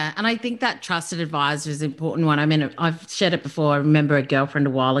 Yeah, and I think that trusted advisor is an important one. I mean, I've shared it before. I remember a girlfriend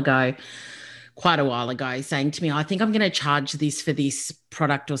quite a while ago saying to me, I think I'm going to charge this for this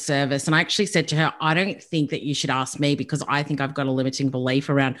product or service. And I actually said to her, I don't think that you should ask me, because I think I've got a limiting belief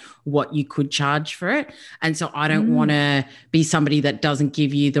around what you could charge for it. And so I don't want to be somebody that doesn't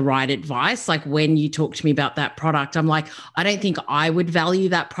give you the right advice. Like when you talk to me about that product, I'm like, I don't think I would value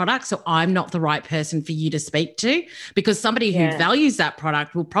that product. So I'm not the right person for you to speak to, because somebody who values that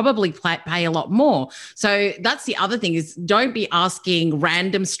product will probably pay a lot more. So that's the other thing, is don't be asking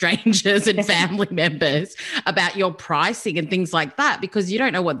random strangers and family members about your pricing and things like that, because you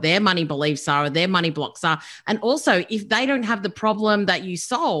don't know what their money beliefs are or their money blocks are. And also, if they don't have the problem that you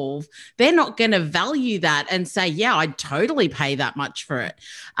solve, they're not going to value that and say, yeah, I'd totally pay that much for it.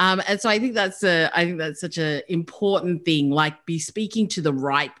 And so I think that's such an important thing, like be speaking to the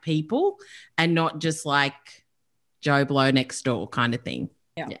right people and not just like Joe Blow next door kind of thing.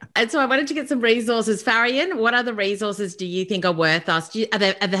 Yeah. And so I wanted to get some resources. Farian, what other resources do you think are worth us?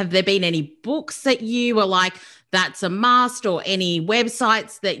 Have there been any books that you were like, that's a must, or any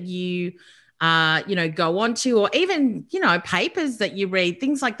websites that you, go onto, or even, papers that you read,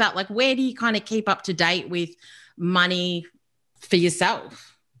 things like that? Like, where do you kind of keep up to date with money for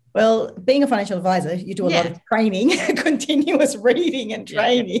yourself? Well, being a financial advisor, you do a lot of training, continuous reading and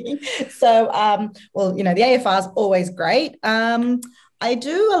training. Yeah. So, the AFR is always great. I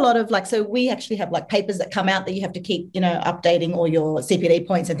do a lot of so we actually have papers that come out that you have to keep, updating all your CPD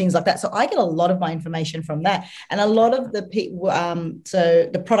points and things like that. So I get a lot of my information from that. And a lot of the people, so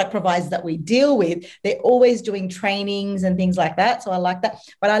the product providers that we deal with, they're always doing trainings and things like that. So I like that.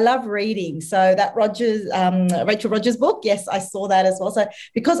 But I love reading. So that Rachel Rodgers book, yes, I saw that as well. So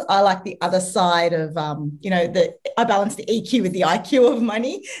because I like the other side of, I balance the EQ with the IQ of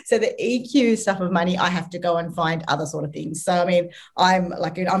money. So the EQ stuff of money, I have to go and find other sort of things. So, I mean, I'm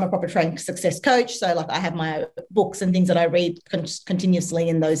a proper trained success coach. So I have my books and things that I read continuously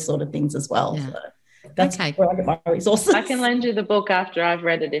and those sort of things as well. Yeah. So that's where I get my resources. I can lend you the book after I've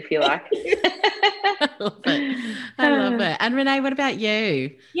read it if you like. I love it. And Renee, what about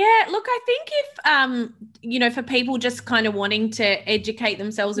you? Yeah, look, I think if, for people just kind of wanting to educate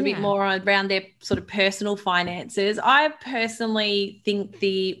themselves a bit more around their sort of personal finances, I personally think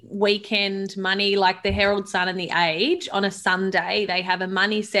the Weekend Money, like the Herald Sun and the Age, on a Sunday, they have a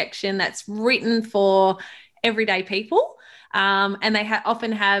money section that's written for everyday people. And they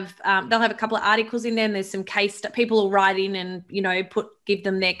often have, they'll have a couple of articles in there, and there's some people will write in and, give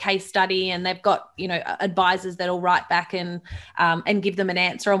them their case study, and they've got, advisors that'll write back and give them an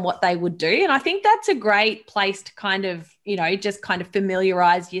answer on what they would do. And I think that's a great place to kind of, just kind of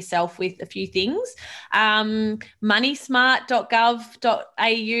familiarize yourself with a few things.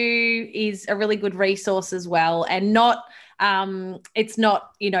 moneysmart.gov.au is a really good resource as well. And it's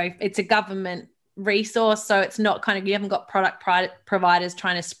not, it's a government resource, so it's not kind of, you haven't got product providers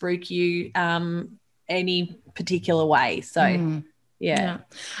trying to spruik you any particular way. So yeah.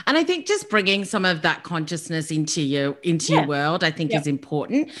 And I think just bringing some of that consciousness into your world, I think is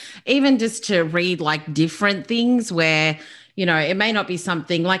important. Even just to read like different things where, it may not be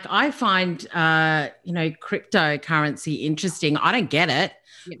something like, I find cryptocurrency interesting. I don't get it.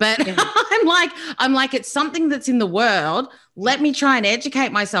 But I'm like, it's something that's in the world. Let me try and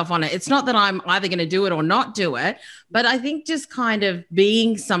educate myself on it. It's not that I'm either going to do it or not do it, but I think just kind of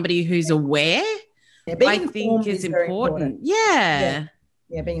being somebody who's aware, I think is important. Yeah,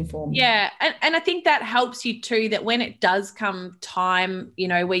 being informed. Yeah, and I think that helps you too, that when it does come time,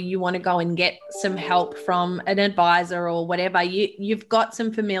 where you want to go and get some help from an advisor or whatever, you've got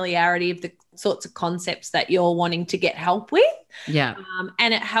some familiarity of the sorts of concepts that you're wanting to get help with. Yeah.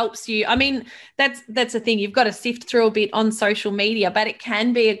 And it helps you. I mean, that's the thing. You've got to sift through a bit on social media, but it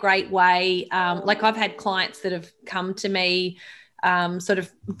can be a great way. Like I've had clients that have come to me sort of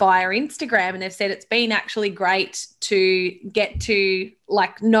via Instagram, and they've said it's been actually great to get to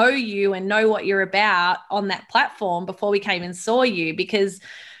like know you and know what you're about on that platform before we came and saw you, because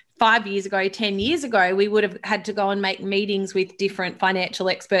 5 years ago, 10 years ago, we would have had to go and make meetings with different financial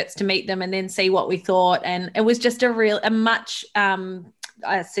experts to meet them and then see what we thought. And it was just a much,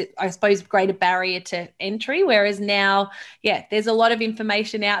 I suppose, greater barrier to entry. Whereas now, there's a lot of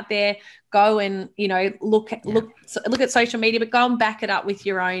information out there. Go and, look at social media, but go and back it up with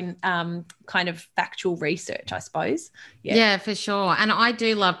your own kind of factual research, I suppose. Yeah, for sure. And I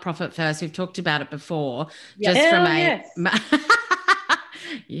do love Profit First. We've talked about it before. Yeah. Just from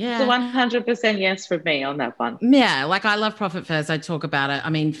Yeah. It's a 100% yes from me on that one. Yeah, like I love Profit First. I talk about it. I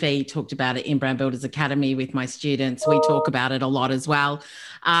mean, Fee talked about it in Brand Builders Academy with my students. We talk about it a lot as well.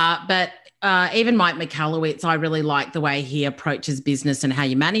 But even Mike Michalowicz, I really like the way he approaches business and how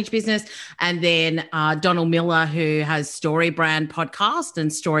you manage business. And then Donald Miller, who has Story Brand podcast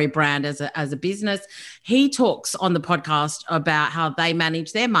and Story Brand as a business, he talks on the podcast about how they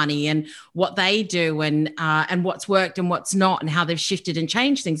manage their money and what they do and what's worked and what's not and how they've shifted and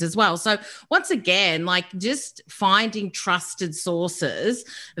changed things as well. So once again, like just finding trusted sources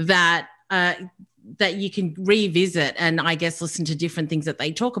that you can revisit and I guess listen to different things that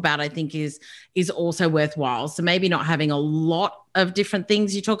they talk about, I think is also worthwhile. So maybe not having a lot of different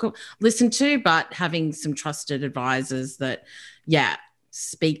things you listen to, but having some trusted advisors that,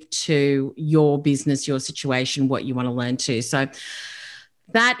 speak to your business, your situation, what you want to learn to. So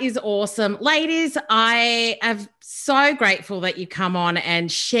that is awesome. Ladies, I am so grateful that you come on and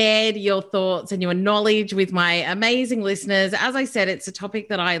shared your thoughts and your knowledge with my amazing listeners. As I said, it's a topic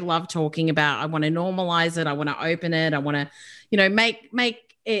that I love talking about. I want to normalize it. I want to open it. I want to,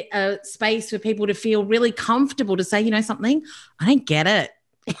 make it a space for people to feel really comfortable to say, something, I don't get it.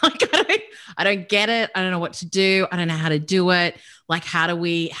 Like I don't get it. I don't know what to do. I don't know how to do it. Like, how do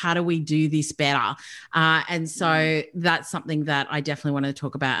we do this better? And so that's something that I definitely want to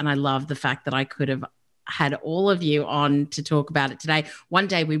talk about. And I love the fact that I could have had all of you on to talk about it today. One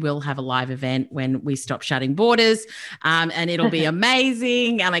day we will have a live event when we stop shutting borders, and it'll be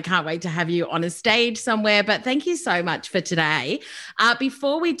amazing. And I can't wait to have you on a stage somewhere. But thank you so much for today.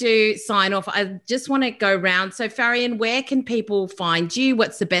 Before we do sign off, I just want to go round. So Farian, where can people find you?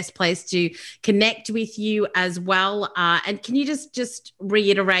 What's the best place to connect with you as well? And can you just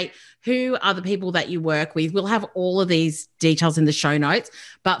reiterate who are the people that you work with? We'll have all of these details in the show notes.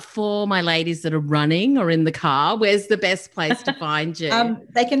 But for my ladies that are running or in the car, where's the best place to find you?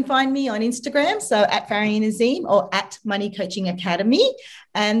 They can find me on Instagram, so at Farian Azim or at Money Coaching Academy.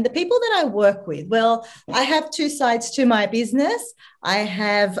 And the people that I work with, well, I have two sides to my business. I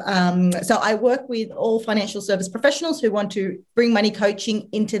have, so I work with all financial service professionals who want to bring money coaching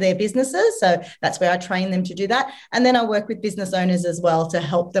into their businesses. So that's where I train them to do that. And then I work with business owners as well to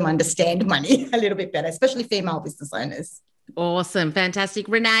help them understand money a little bit better, especially female business owners. Awesome. Fantastic.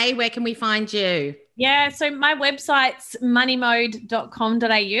 Renee, where can we find you? Yeah, so my website's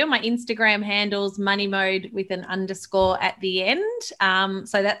moneymode.com.au. My Instagram handle's moneymode with an underscore at the end.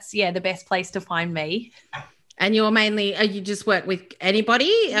 So that's, the best place to find me. And you just work with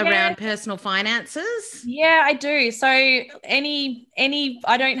anybody around personal finances? Yeah, I do. So I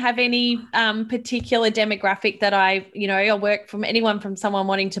don't have any particular demographic that I work from anyone from someone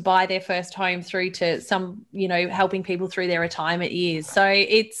wanting to buy their first home through to some, helping people through their retirement years. So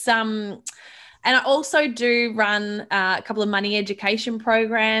it's, and I also do run a couple of money education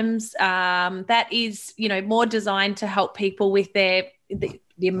programs that is, more designed to help people with the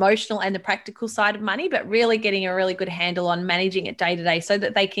emotional and the practical side of money, but really getting a really good handle on managing it day to day so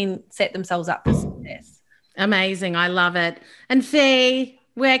that they can set themselves up for success. Amazing. I love it. And Fee,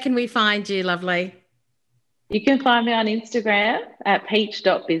 where can we find you, lovely? You can find me on Instagram at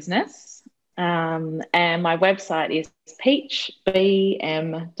peach.business. And my website is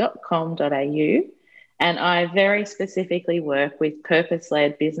peachbm.com.au. And I very specifically work with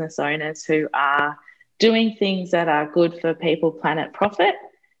purpose-led business owners who are doing things that are good for people, planet, profit.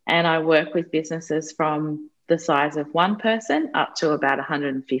 And I work with businesses from the size of one person up to about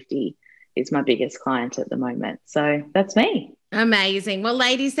 150 is my biggest client at the moment. So that's me. Amazing. Well,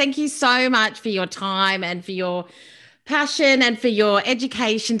 ladies, thank you so much for your time and for your passion and for your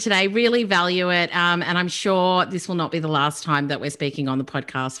education today. Really value it. And I'm sure this will not be the last time that we're speaking on the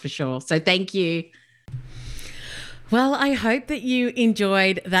podcast for sure. So thank you. Well, I hope that you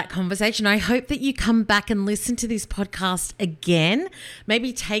enjoyed that conversation. I hope that you come back and listen to this podcast again.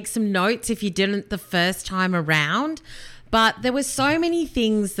 Maybe take some notes if you didn't the first time around. But there were so many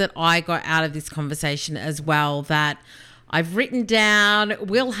things that I got out of this conversation as well that I've written down.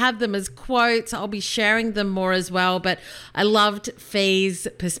 We'll have them as quotes. I'll be sharing them more as well. But I loved Fee's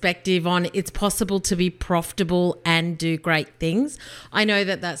perspective on it's possible to be profitable and do great things. I know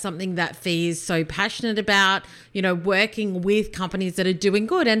that that's something that Fee is so passionate about, working with companies that are doing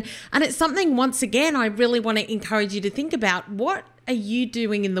good. And it's something, once again, I really want to encourage you to think about. What are you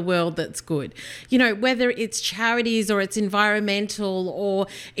doing in the world that's good? Whether it's charities or it's environmental or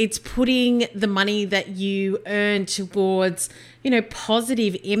it's putting the money that you earn towards,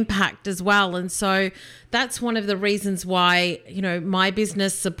 positive impact as well. And so that's one of the reasons why, my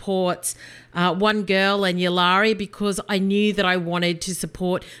business supports One Girl and Yulari, because I knew that I wanted to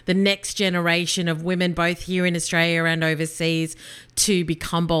support the next generation of women, both here in Australia and overseas, to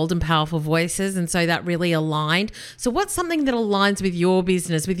become bold and powerful voices. And so that really aligned. So what's something that aligns with your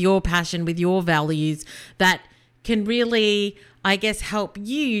business, with your passion, with your values that can really, I guess, help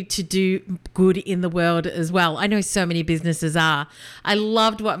you to do good in the world as well? I know so many businesses are. I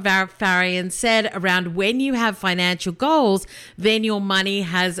loved what Farian said around when you have financial goals, then your money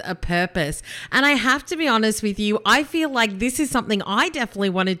has a purpose. And I have to be honest with you, I feel like this is something I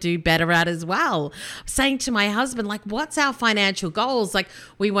definitely want to do better at as well. Saying to my husband, what's our financial goals?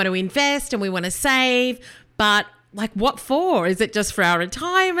 We want to invest and we want to save, but what for? Is it just for our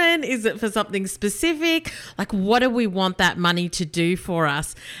retirement? Is it for something specific? What do we want that money to do for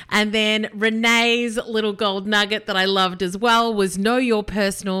us? And then Renee's little gold nugget that I loved as well was know your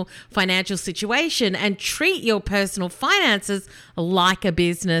personal financial situation and treat your personal finances like a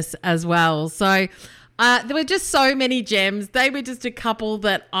business as well. So there were just so many gems. They were just a couple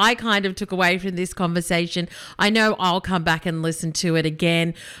that I kind of took away from this conversation. I know I'll come back and listen to it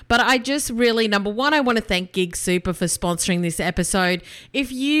again. But I just really, number one, I want to thank Gig Super for sponsoring this episode.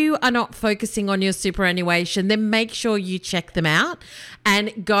 If you are not focusing on your superannuation, then make sure you check them out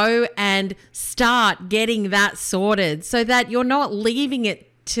and go and start getting that sorted so that you're not leaving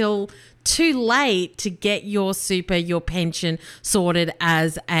it till too late to get your super, your pension sorted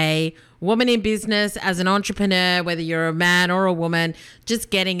as a woman in business, as an entrepreneur, whether you're a man or a woman. Just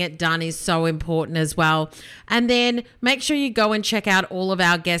getting it done is so important as well. And then make sure you go and check out all of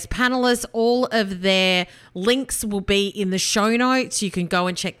our guest panelists. All of their links will be in the show notes. You can go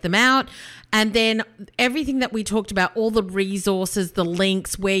and check them out. And then everything that we talked about, all the resources, the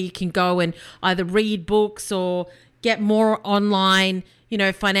links where you can go and either read books or get more online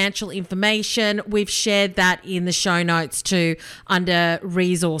financial information. We've shared that in the show notes too under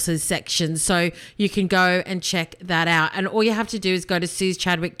resources section. So you can go and check that out. And all you have to do is go to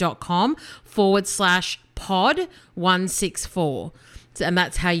SuzChadwick.com/pod164. And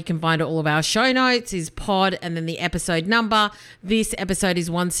that's how you can find all of our show notes is pod and then the episode number. This episode is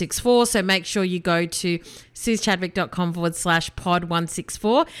 164. So make sure you go to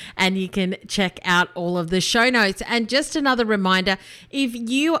SuzChadwick.com/pod164 and you can check out all of the show notes. And just another reminder, if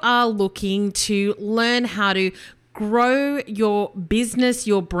you are looking to learn how to grow your business,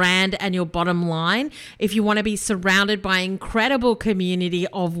 your brand, and your bottom line, if you want to be surrounded by an incredible community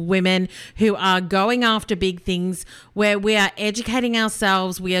of women who are going after big things, where we are educating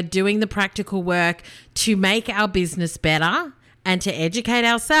ourselves, we are doing the practical work to make our business better and to educate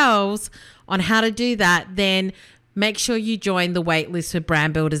ourselves on how to do that, then make sure you join the waitlist for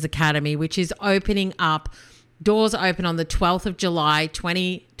Brand Builders Academy, which is opening up. Doors open on the 12th of July,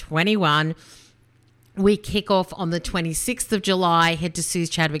 2021. We kick off on the 26th of July. Head to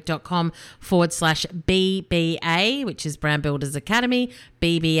SuzeChadwick.com/BBA, which is Brand Builders Academy,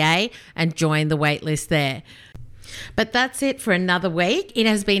 BBA, and join the waitlist there. But that's it for another week. It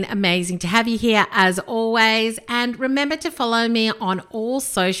has been amazing to have you here as always. And remember to follow me on all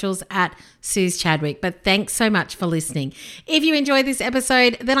socials at Suze Chadwick. But thanks so much for listening. If you enjoyed this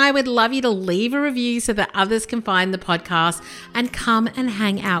episode, then I would love you to leave a review so that others can find the podcast and come and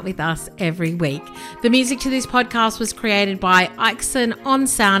hang out with us every week. The music to this podcast was created by Ikeson on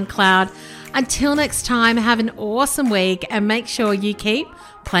SoundCloud. Until next time, have an awesome week and make sure you keep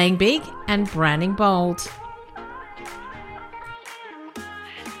playing big and branding bold.